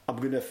up.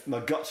 My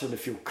guts are going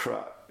to feel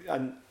crap.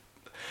 And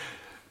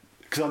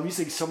because I'm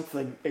using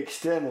something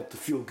external to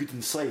feel good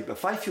inside. But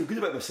if I feel good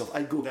about myself,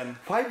 I go,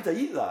 why would I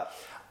eat that?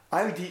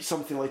 I would eat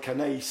something like a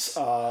nice,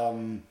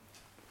 something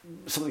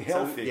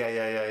healthy.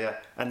 Yeah.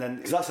 And then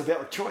because that's a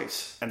better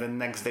choice. And then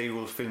next day you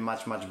will feel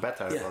much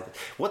better about it.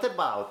 What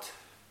about?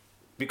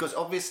 Because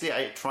obviously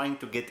I'm trying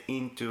to get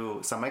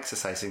into some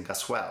exercising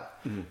as well.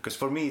 Because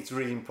for me it's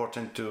really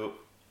important to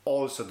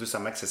also do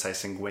some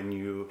exercising when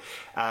you.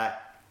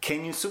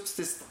 Can you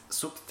substitute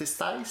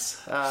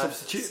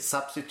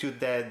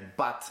the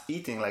bad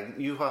eating? Like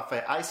you have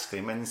ice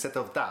cream, and instead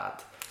of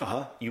that,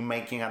 you're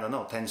making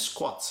 10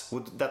 squats.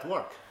 Would that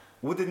work?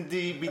 Wouldn't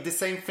it be the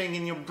same thing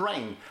in your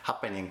brain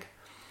happening,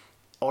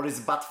 or is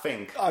bad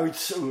thing? I would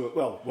say,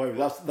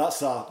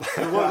 that's a.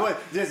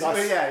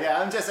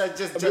 I'm just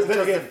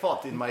a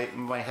thought in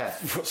my head.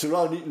 So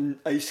rather than eating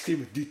ice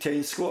cream, do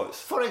 10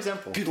 squats. For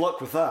example. Good luck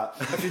with that.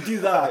 If you do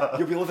that,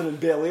 you'll be living in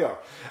Bel Air.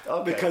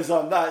 Okay. Because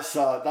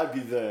that'd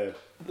be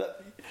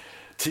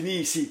to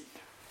me, see,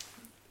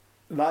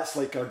 that's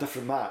like our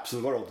different maps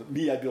of the world.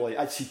 Me,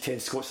 I'd see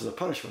 10 squats as a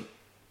punishment.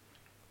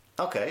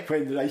 Okay.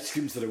 When the ice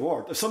cream's the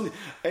reward. If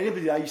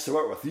anybody I used to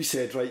work with, you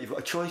said, right, you've got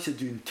a choice of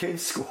doing 10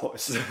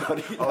 squats or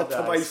eating a tub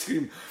of ice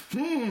cream.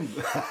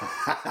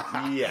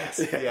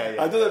 Yes. Yeah.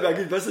 I know that'd be a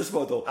good business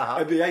model.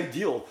 It'd be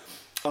ideal.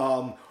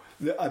 I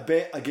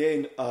bet,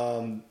 again,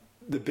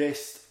 the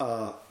best,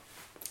 our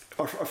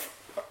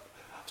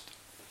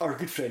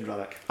good friend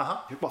Rannoch.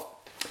 Well,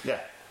 yeah.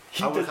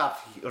 I will have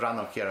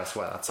Rannoch here as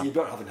well. You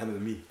better have him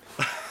and me.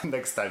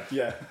 Next time.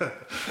 Yeah.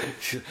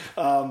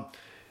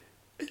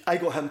 I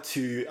got him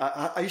to.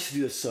 I used to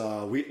do this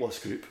weight loss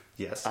group.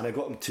 Yes. And I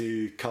got him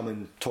to come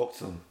and talk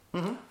to them.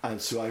 Mm-hmm.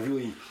 And so I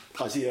really,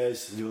 as he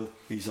is,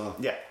 he's a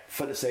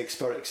fitness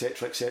expert,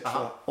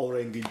 etc., all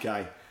round good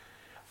guy.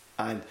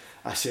 And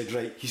I said,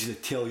 right, he's going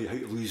to tell you how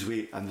to lose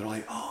weight. And they're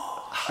like,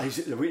 and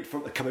they're waiting for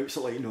him to come out,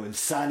 sort of like,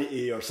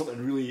 insanity or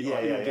something really. Yeah.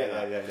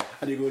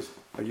 And he goes,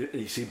 are you?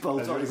 And he said,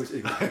 builds up. He goes,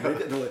 and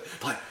they're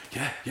like,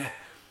 yeah.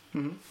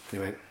 Mm-hmm. They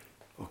went,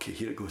 okay,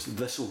 here it goes.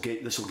 This will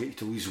get you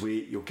to lose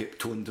weight. You'll get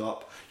toned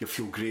up. You'll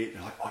feel great. And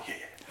they're like, oh yeah.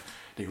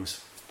 And he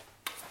goes,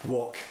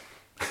 walk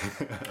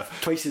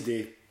twice a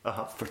day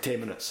for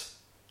 10 minutes.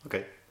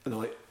 Okay. And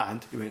they're like,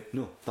 and he went,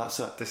 no, that's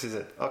it. This is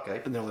it.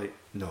 Okay. And they're like,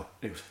 no.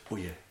 And he goes, oh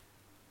yeah.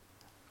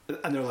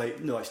 And they're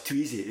like, no, it's too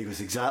easy. He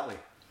goes, exactly.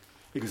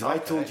 He goes, I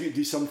told you to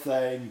do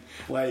something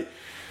like,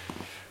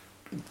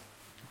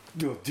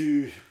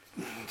 do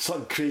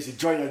something crazy,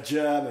 join a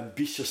gym and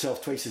beast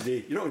yourself twice a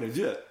day. You're not going to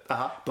do it.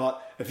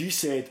 But if you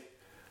said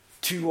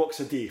 2 walks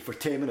a day for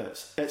 10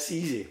 minutes, it's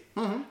easy.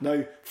 Mm-hmm.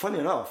 Now, funny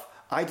enough,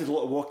 I did a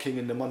lot of walking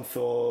in the month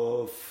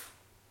of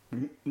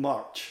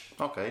March.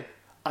 Okay.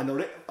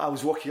 And I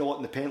was walking a lot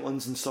in the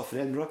Pentlands and stuff in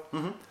Edinburgh.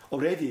 Mm-hmm.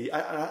 Already,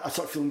 I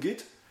started feeling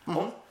good.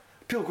 Mm-hmm.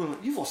 People going,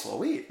 you've lost a lot of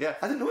weight. Yeah.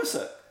 I didn't notice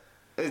it.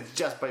 It's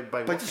just by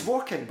walking. Just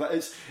walking. But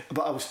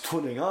I was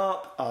toning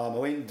up. I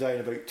went down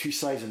about 2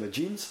 sizes in my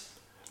jeans.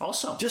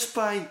 Awesome. Just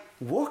by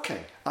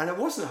walking. And it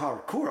wasn't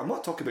hardcore. I'm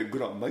not talking about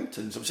going up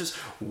mountains. It was just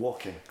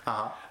walking.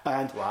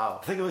 And wow.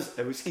 I think it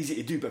was easy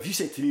to do. But if you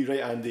said to me,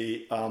 right,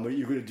 Andy,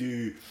 you're going to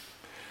do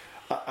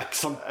a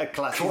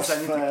class.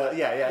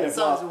 It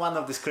sounds one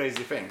of these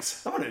crazy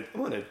things. I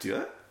want to do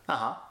it.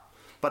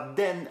 But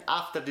then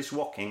after this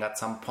walking, at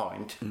some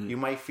point, you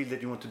might feel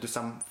that you want to do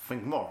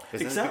something more.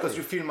 Exactly. Because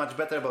you feel much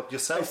better about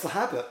yourself. It's the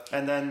habit.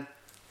 And then...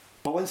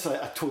 But once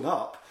I tone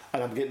up,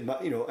 and I'm getting,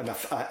 and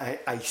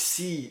I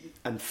see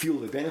and feel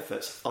the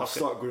benefits, I'll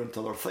start going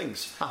into other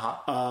things.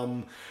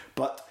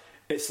 But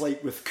it's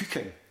like with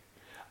cooking.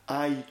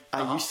 I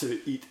used to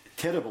eat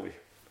terribly.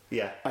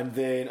 Yeah. And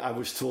then I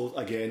was told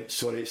again,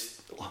 sorry,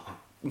 it's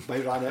by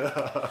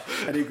Rannoch.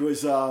 And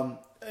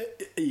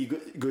he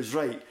goes,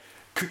 right,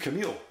 cook a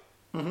meal.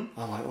 Mm-hmm.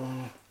 I'm like,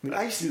 I mean,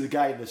 I used to be the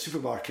guy in the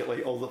supermarket,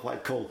 like all the what I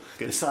call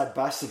the sad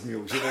bastard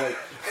meals. Like,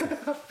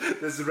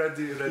 this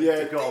ready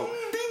to go.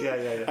 Ding, ding.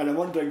 Yeah. And I'm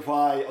wondering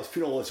why I was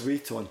putting all this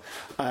weight on,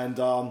 and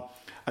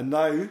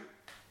now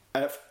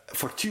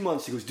For 2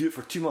 months, he goes, do it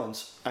for 2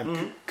 months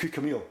and cook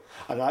a meal.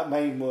 And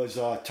mine was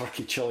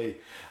turkey chili,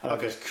 and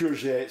it was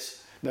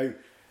courgettes. Now,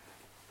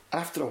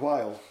 after a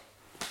while,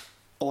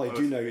 all I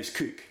do now is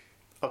cook.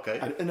 Okay.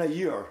 And in a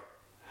year,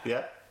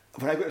 yeah.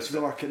 when I go to the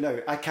supermarket now,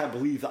 I can't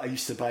believe that I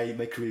used to buy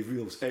microwave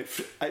meals.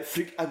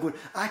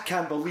 I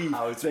can't believe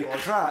the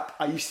crap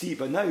I used to eat.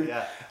 But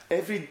now,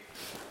 every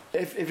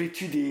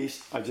 2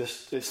 days,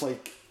 it's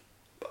like,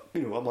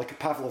 I'm like a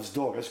Pavlov's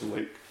dog. I just go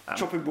like,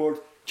 chopping board,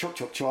 chop,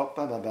 chop, chop,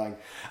 bang, bang, bang.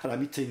 And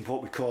I'm eating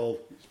what we call,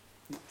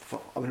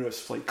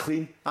 it's like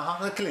clean.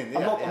 Clean,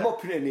 I'm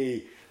not putting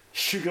any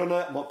sugar in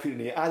it, I'm not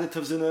putting any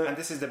additives in it. And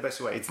this is the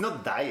best way. It's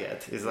not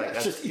diet. It's like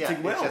it's just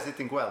eating well. It's just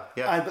eating well.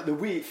 Yeah. But the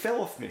weight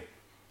fell off me.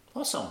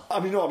 Awesome.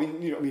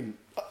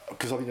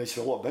 Because I used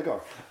to be a lot bigger,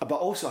 but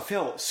also I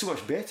felt so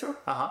much better.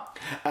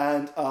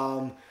 And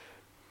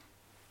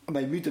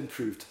my mood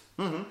improved.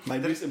 My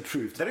mood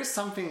improved. There is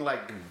something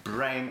like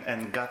brain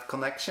and gut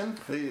connection.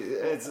 Do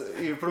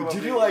you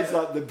realise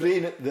that the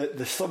brain,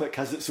 the stomach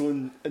has its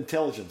own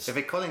intelligence? If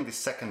we're calling this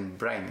second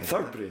brain,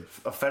 third brain.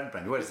 Third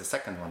brain. Where is the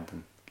second one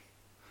then?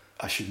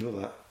 I should know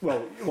that.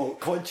 Well,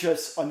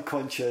 conscious,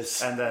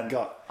 unconscious, and then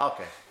gut.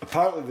 Okay.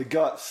 Apparently, the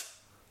gut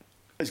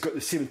has got the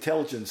same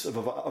intelligence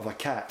of a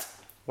cat.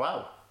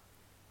 Wow.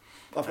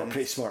 I've got a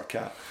pretty smart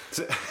cat.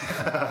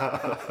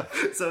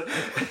 So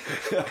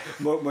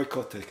more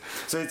narcotic.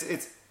 So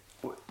it's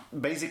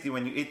basically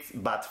when you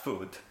eat bad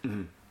food,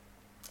 and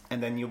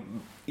then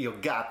your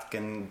gut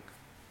can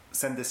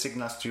send the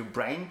signals to your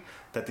brain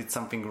that it's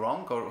something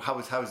wrong, or how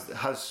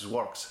it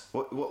works.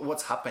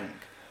 What's happening?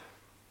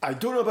 I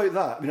don't know about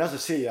that. I mean, as I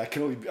say, I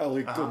can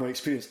only go on my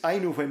experience. I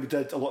know when we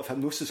did a lot of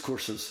hypnosis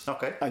courses,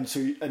 and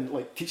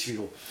teach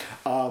people,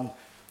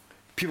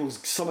 people's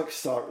stomachs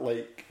start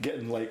like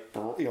getting like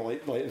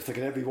if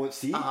thinking everybody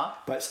wants to eat,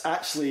 but it's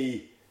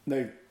actually,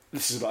 now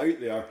this is a bit out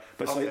there,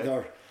 but it's like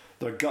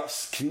their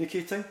guts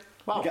communicating.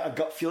 Wow. You get a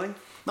gut feeling.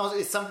 No,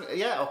 it's something.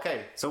 Yeah,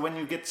 okay. So when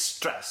you get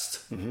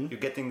stressed,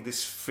 you're getting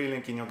this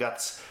feeling in your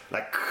guts,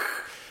 like.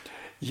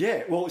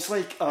 Yeah, well, it's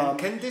like. And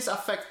can this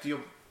affect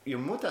your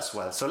mood as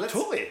well? So let's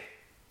totally.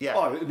 Yeah.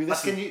 Oh, I mean,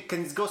 but can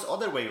it go the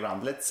other way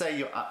around? Let's say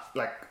you're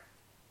like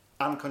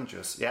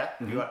unconscious. Yeah.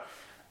 You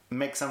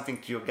make something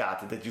to your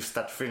gut that you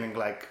start feeling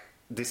like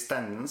this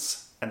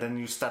tenderness, and then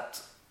you start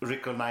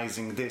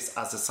recognizing this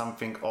as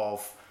something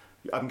of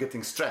I'm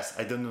getting stressed.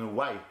 I don't know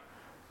why.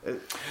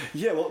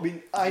 Yeah. Well, I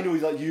mean, I know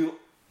that you.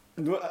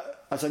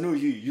 As I know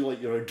you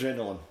like your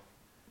adrenaline,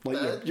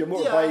 like your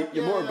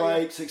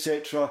motorbikes,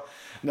 etc.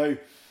 Now.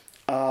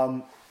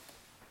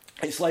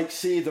 It's like,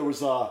 say there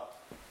was a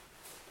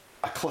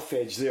cliff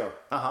edge there.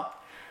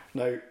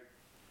 Now,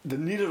 the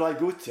nearer I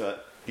go to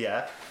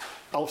it,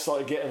 I'll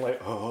start getting like,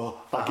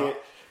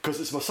 because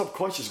it's my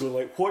subconscious going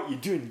like, what are you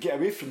doing? Get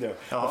away from there.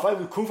 If I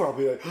look over, I'll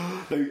be like,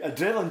 now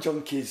adrenaline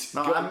junkies.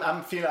 No,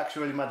 I'm feel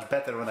actually much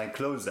better when I'm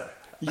closer.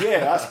 Yeah,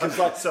 that's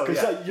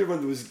because you're one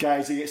of those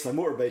guys that gets on a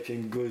motorbike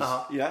and goes,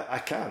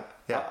 I can't.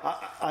 Yeah.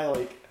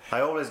 I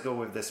always go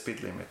with the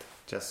speed limit.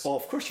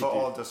 Of course you do. For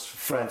all those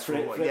friends.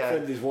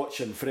 Friendly's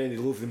watching, for any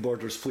Loathing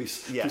Borders,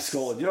 please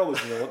Scotland. You're always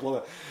going to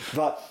love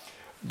it.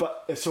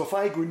 But so if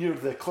I go near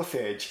the cliff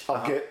edge,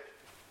 I'll get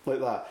like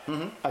that.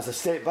 As I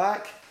step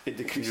back, it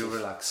decreases. You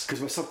relax.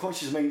 Because my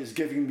subconscious mind is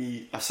giving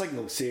me a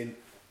signal saying,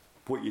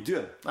 what you're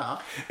doing.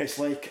 It's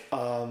like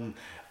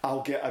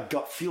I'll get a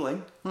gut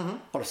feeling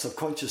or a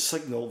subconscious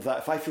signal that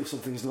if I feel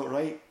something's not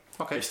right,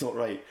 it's not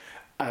right.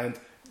 And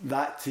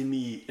that to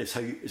me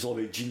is all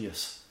about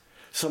genius.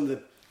 Some of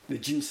the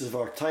geniuses of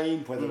our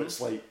time, whether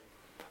it's like,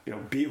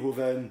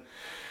 Beethoven,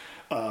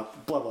 blah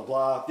blah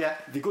blah. Yeah,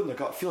 they go in their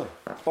gut feeling.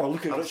 Or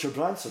look at Richard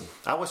Branson.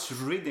 I was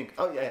reading.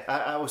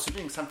 I was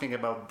reading something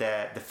about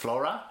the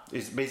flora.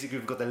 It's basically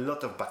you've got a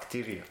lot of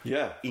bacteria.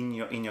 In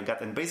your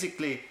gut, and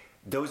basically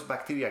those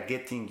bacteria are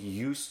getting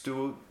used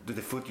to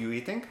the food you're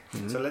eating.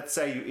 So let's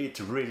say you eat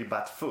really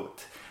bad food,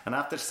 and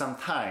after some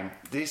time,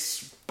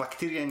 this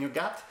bacteria in your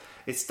gut,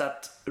 it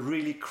starts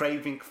really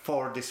craving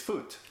for this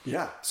food.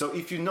 Yeah. So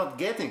if you're not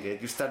getting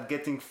it, you start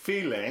getting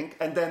feeling,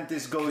 and then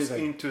this goes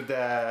into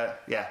the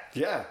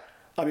Yeah.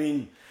 I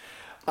mean,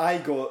 I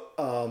got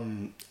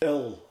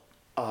ill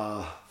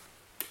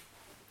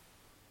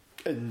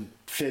in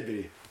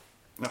February.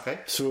 Okay.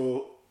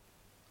 So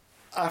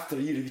after a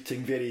year of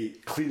eating very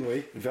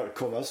cleanly, inverted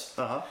commas,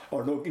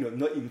 or not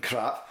eating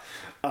crap.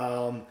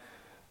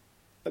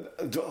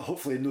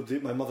 Hopefully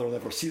my mother will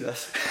never see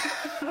this.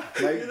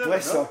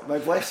 My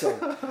bless her.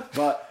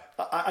 But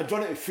I'd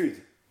run out of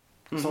food.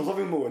 So I was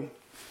living mowing.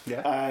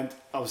 Yeah. And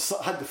I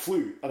had the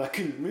flu and I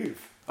couldn't move.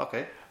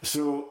 Okay.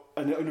 So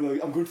and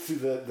I'm going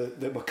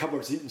through my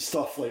cupboards eating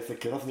stuff like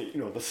thinking,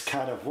 this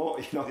can of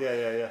what,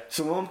 Yeah.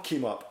 So my mum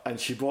came up and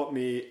she bought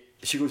me.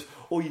 She goes,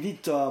 "Oh, you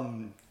need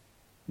some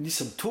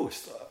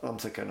toast." I'm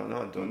thinking,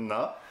 "No, I don't."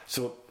 No.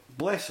 So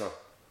bless her.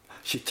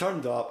 She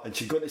turned up and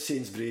she got to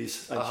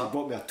Sainsbury's and she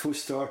bought me a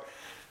toaster,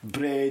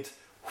 bread,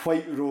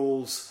 white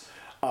rolls,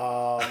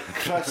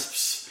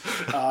 crisps,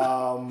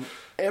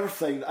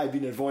 everything that I've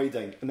been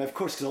avoiding. And of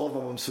course, because I love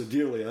my mum so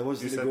dearly, I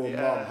wasn't going to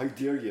go, Mum, how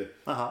dare you?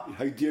 How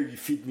dare you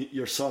feed me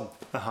your son?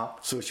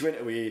 So she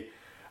went away,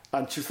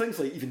 and to things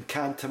like even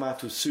canned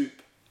tomato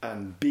soup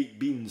and baked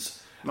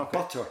beans,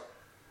 butter,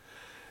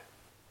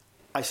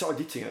 I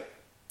started eating it.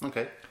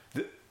 Okay.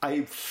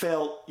 I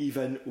felt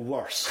even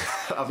worse.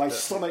 My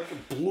stomach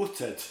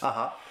bloated.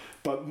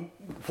 But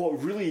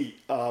what really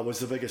was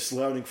the biggest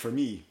learning for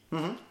me,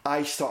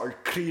 I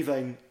started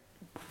craving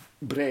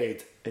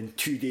bread in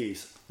 2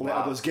 days.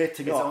 Wow. I was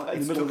getting up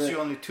in the middle of the... It took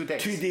you only 2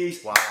 days? 2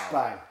 days, wow.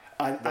 Bang.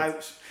 And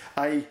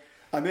I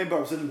remember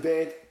I was in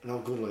bed and I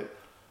was going like,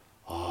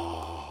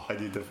 I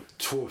need the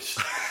toast.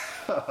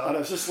 And I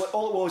was just like,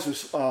 all it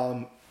was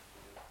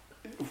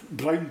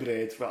brown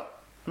bread,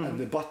 and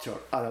the butter,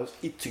 and I was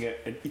eating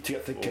it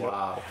thinking,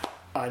 wow.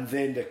 And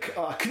then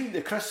I couldn't eat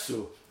the crisps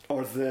though,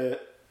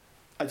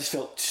 I just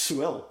felt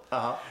so ill.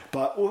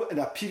 But in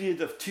a period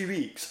of 2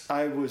 weeks,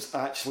 I was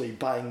actually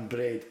buying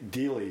bread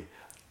daily,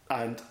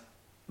 and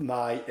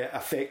it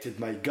affected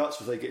my guts.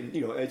 Was like,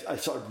 I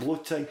started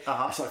bloating.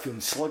 I started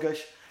feeling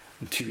sluggish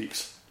in 2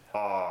 weeks.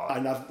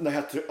 And I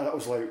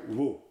was like,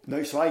 whoa.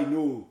 Now, so I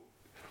know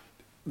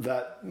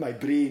that my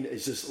brain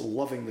is just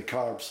loving the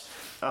carbs,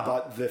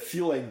 but the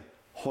feeling,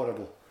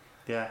 horrible.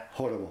 Yeah.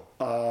 Horrible.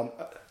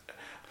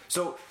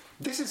 So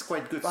this is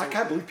quite good. I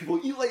can't believe people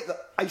eat like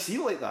that. I used to eat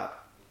like that.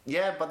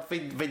 Yeah, but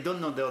they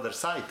don't know the other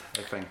side,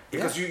 I think.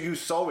 Because you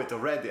saw it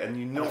already and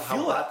you know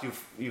how bad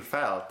you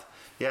felt.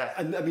 Yeah.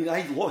 And I mean,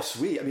 I lost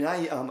weight. I mean, I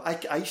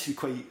used to be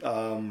quite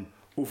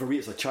overweight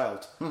as a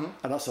child. And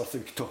that's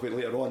something we can talk about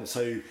later on. It's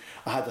how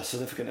I had a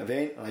significant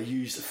event and I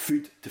used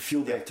food to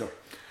feel better.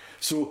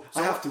 So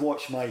I have to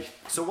watch my...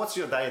 So what's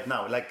your diet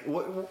now? Like,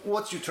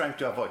 what's you trying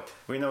to avoid?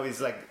 We know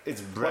it's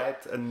bread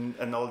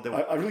and all the...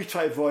 I really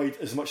try to avoid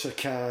as much as I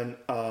can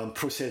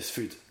processed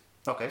food.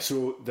 Okay.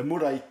 So the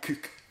more I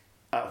cook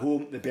at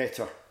home, the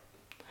better.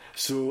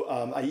 So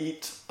I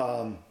eat...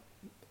 I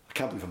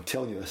can't believe I'm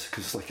telling you this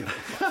because it's like...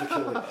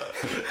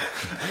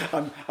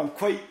 I'm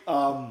quite...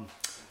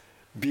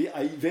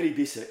 very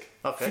basic.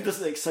 Okay. Food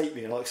doesn't excite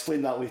me, and I'll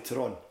explain that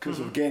later on because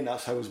again,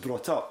 that's how I was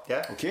brought up.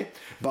 Yeah. Okay.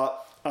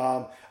 But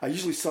I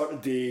usually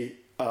start the day,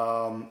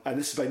 and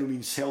this is by no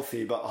means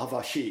healthy, but I'll have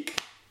a shake.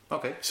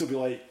 Okay. So it'll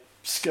be like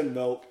skim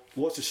milk,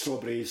 lots of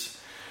strawberries,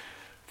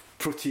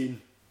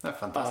 protein. That's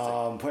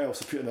fantastic. What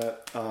else I put in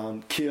it?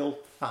 Kale.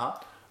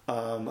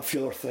 A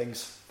few other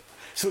things.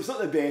 So it's not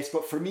the best,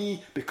 but for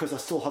me, because I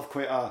still have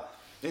quite a...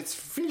 It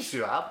fills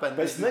you up and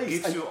it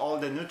gives you all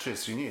the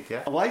nutrients you need,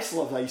 yeah? Well, I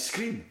still love ice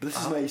cream. This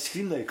is my ice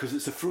cream now because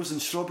it's the frozen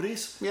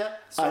strawberries. Yeah.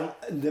 So.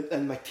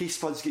 And my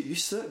taste buds get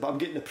used to it, but I'm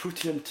getting the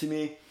protein into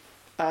me.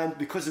 And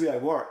because of the way I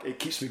work, it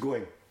keeps me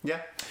going.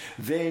 Yeah.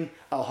 Then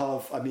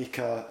I make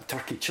a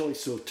turkey chili,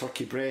 so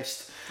turkey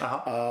breast.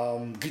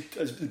 Good,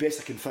 as the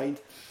best I can find.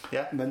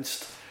 Yeah.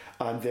 Minced.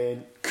 And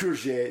then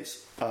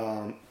courgettes,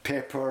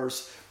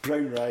 peppers,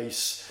 brown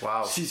rice,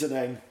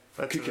 seasoning.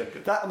 Cook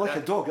it. I'm like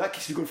a dog. That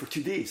keeps me going for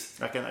 2 days.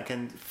 I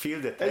can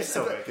feel the taste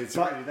of it. It's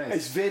really nice.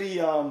 It's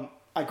very.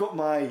 I got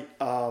my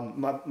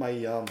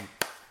I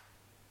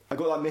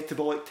got that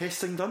metabolic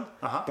testing done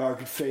by our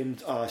good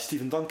friend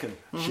Stephen Duncan.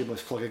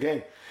 Shameless plug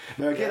again.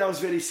 Now again, I was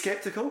very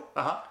sceptical.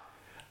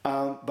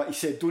 But he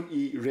said don't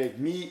eat red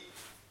meat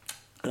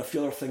and a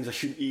few other things I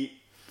shouldn't eat.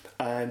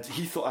 And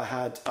he thought I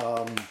had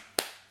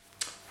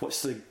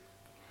what's the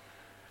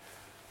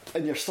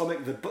in your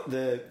stomach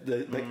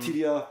the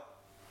bacteria.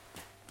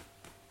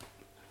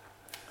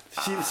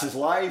 See, this is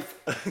live.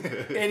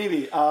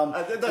 Anyway, and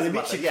it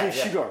makes you crave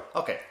sugar.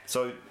 Okay,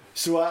 so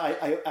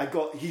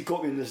he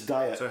got me in this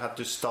diet. So you had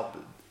to stop,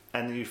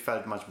 and you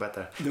felt much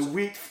better. The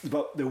weight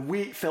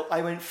felt.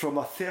 I went from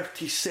a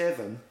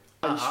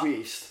 37-inch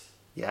waist,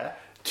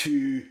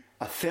 to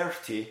a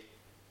 30.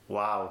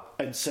 Wow!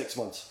 In 6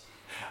 months,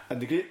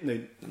 and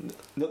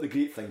not the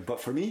great thing,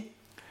 but for me,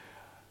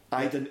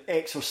 I didn't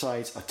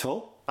exercise at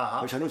all.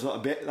 Which I know is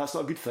that's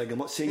not a good thing. I'm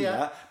not saying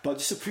that, but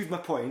just to prove my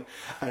point,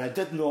 and I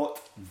did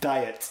not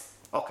diet.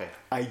 Okay.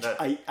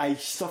 I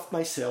stuffed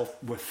myself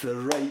with the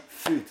right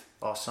food.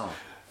 Awesome.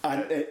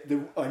 And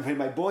when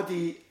my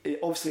body,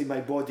 obviously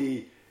my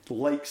body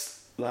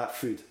likes that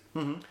food.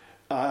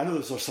 I know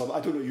there's some. I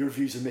don't know your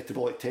views on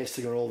metabolic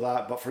testing and all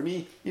that, but for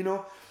me,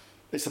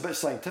 it's a bit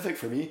scientific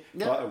for me,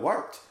 but it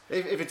worked.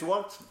 If it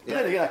worked,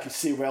 then again, I could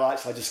say, well,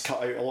 actually, I just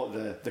cut out a lot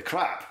of the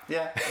crap.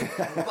 Yeah.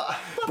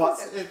 but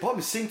what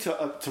I'm saying to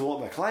a lot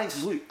of my clients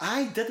is, look,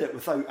 I did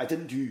it I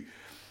didn't do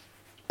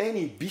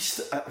any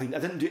I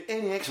didn't do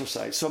any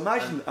exercise. So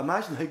imagine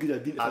how good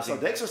I'd been if I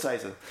started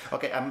exercising.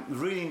 Okay, I'm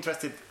really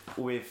interested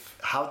with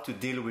how to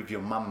deal with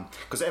your mum,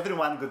 because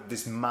everyone got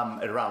this mum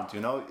around,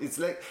 It's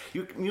like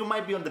you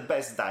might be on the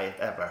best diet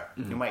ever.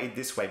 You might eat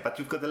this way, but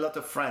you've got a lot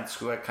of friends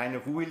who are kind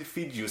of will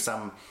feed you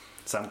some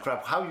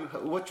crap.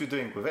 What you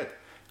doing with it?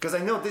 Because I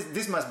know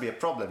this must be a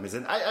problem,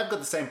 isn't it? I've got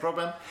the same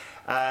problem.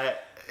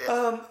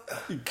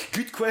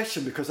 Good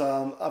question, because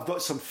I've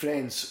got some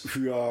friends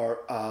who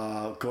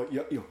are got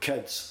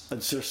kids,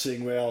 and so they're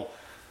saying, well,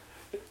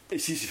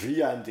 It's easy for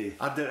you, Andy.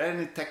 Are there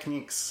any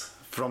techniques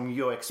from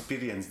your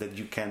experience that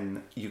you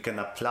can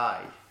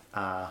apply?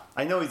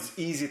 I know it's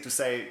easy to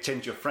say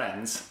change your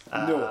friends.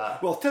 No,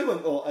 well, I'll tell you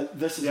what.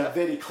 This is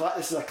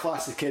this is a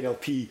classic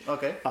NLP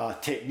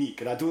technique,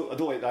 and I don't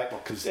like that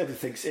one because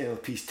everything's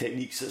NLP's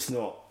techniques. It's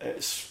not.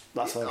 That's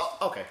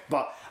okay.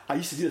 But I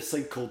used to do this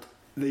thing called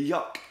the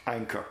yuck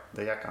anchor.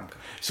 The yuck anchor.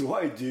 So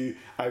what I'd do,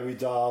 I would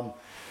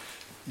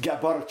get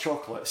a bar of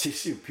chocolate.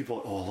 See, people are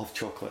like, oh, I love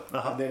chocolate,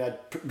 and then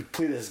I'd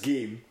play this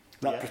game.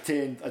 That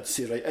pretend I'd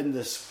say, right, in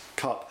this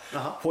cup,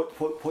 what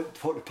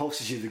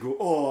repulses you? They go,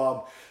 oh,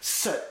 I'm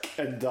sick,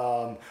 and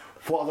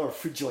what other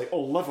food do you like?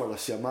 Oh, liver.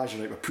 Let's say,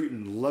 imagine, like, we're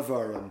putting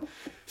liver and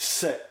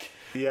sick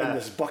in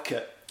this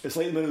bucket. It's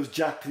like one of those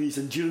Japanese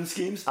endurance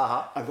games.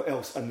 And what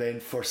else? And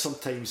then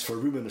sometimes for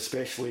women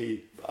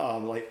especially,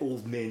 like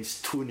old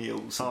men's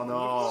toenails. Oh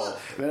no!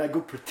 And then I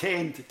go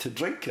pretend to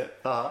drink it,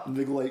 and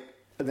they go like.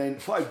 And then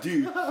what I'd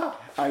do,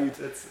 I'd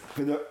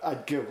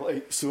go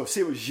like, so if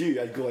say it was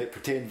you, I'd go like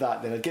pretend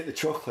that. Then I'd get the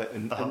chocolate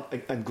and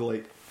go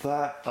like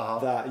that.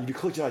 And you'd be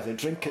closing your eyes and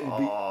drink it.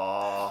 And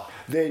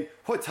then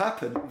what'd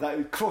happen? That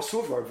would cross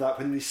over. That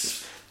when they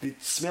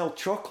smell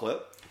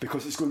chocolate,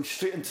 because it's going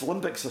straight into the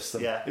limbic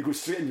system. It goes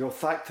straight in your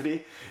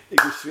olfactory. It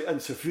goes straight in.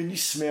 So if when you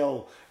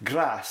smell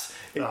grass,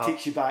 it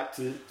takes you back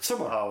to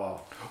summer. Oh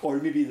wow! Or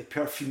maybe the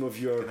perfume of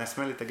your. Can I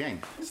smell it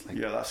again? It's like,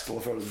 that's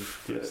liver.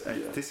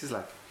 This is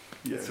like.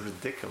 It's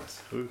ridiculous.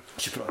 Put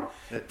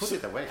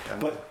it away.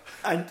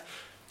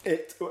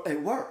 It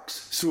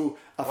works. So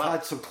I've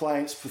had some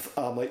clients with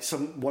like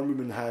one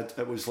woman had,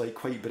 it was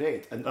like white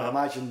bread, and I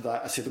imagined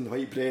that I said on the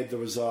white bread there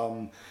was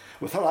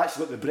with her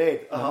actually got the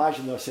bread. I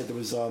imagined I said there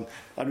was I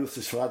know this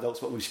is for adults,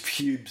 but it was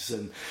pubes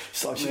and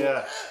stuff.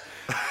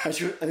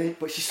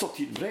 But she stopped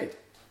eating bread.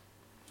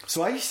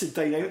 So I used to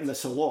dine out on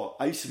this a lot.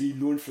 I used to be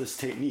known for this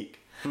technique.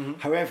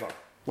 However,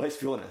 let's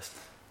be honest.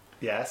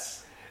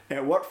 Yes.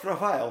 It worked for a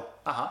while,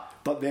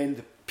 but then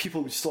the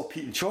people would stop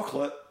eating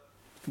chocolate,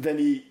 then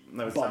eat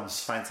buns.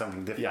 Find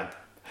something different.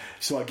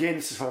 So again,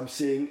 this is what I'm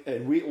saying.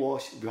 In weight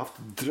loss, we have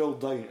to drill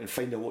down and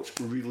find out what's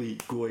really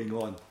going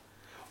on.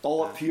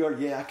 All up here,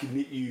 I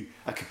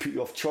could put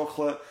you off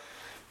chocolate.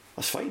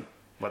 That's fine.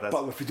 But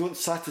if we don't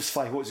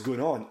satisfy what's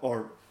going on,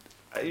 or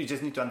you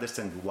just need to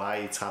understand why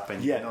it's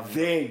happening.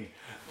 Then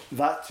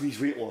that to me is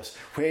weight loss.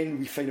 When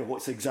we find out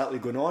what's exactly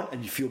going on,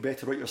 and you feel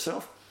better about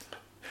yourself.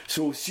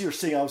 So, see, you're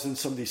saying I was in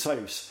somebody's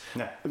house.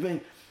 I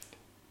mean,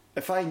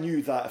 if I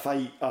knew that if I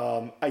eat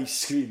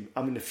ice cream,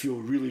 I'm going to feel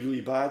really,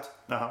 really bad,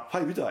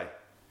 why would I?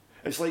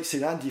 It's like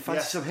saying, Andy, you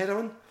fancy some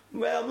heroin?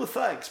 Well, no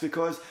thanks,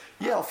 because,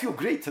 I'll feel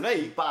great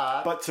tonight,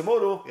 but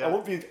tomorrow I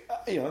won't be,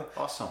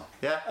 Awesome.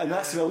 And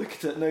that's the way I look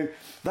at it. Now,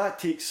 that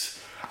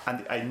takes...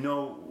 And I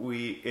know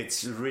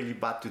it's really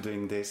bad to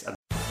doing this.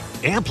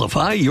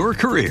 Amplify your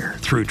career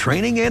through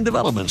training and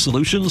development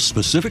solutions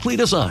specifically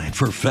designed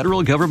for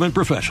federal government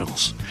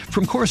professionals.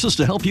 From courses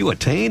to help you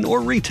attain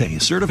or retain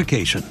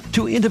certification,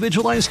 to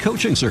individualized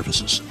coaching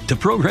services, to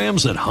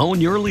programs that hone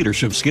your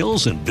leadership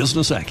skills and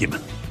business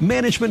acumen,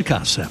 Management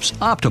Concepts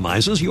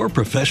optimizes your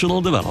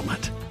professional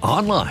development.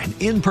 Online,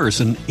 in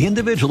person,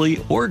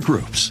 individually, or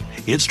groups,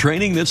 it's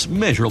training that's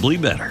measurably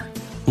better.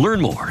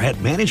 Learn more at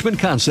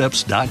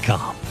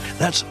managementconcepts.com.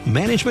 That's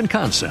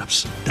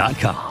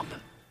managementconcepts.com.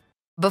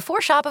 Before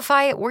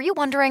Shopify, were you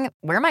wondering,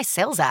 where are my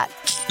sales at?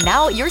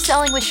 Now you're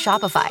selling with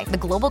Shopify, the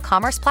global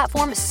commerce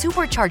platform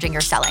supercharging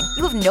your selling.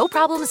 You have no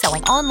problem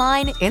selling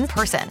online, in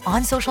person,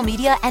 on social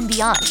media, and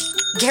beyond.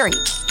 Gary,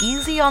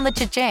 easy on the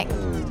cha-ching.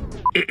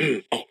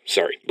 Oh,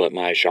 sorry, but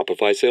my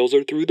Shopify sales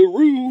are through the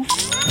roof.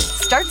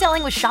 Start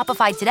selling with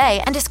Shopify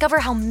today and discover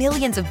how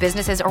millions of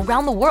businesses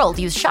around the world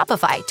use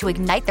Shopify to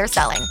ignite their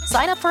selling.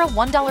 Sign up for a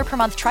 $1 per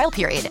month trial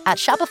period at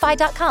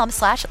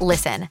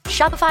shopify.com/listen.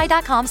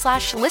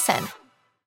 Shopify.com/listen.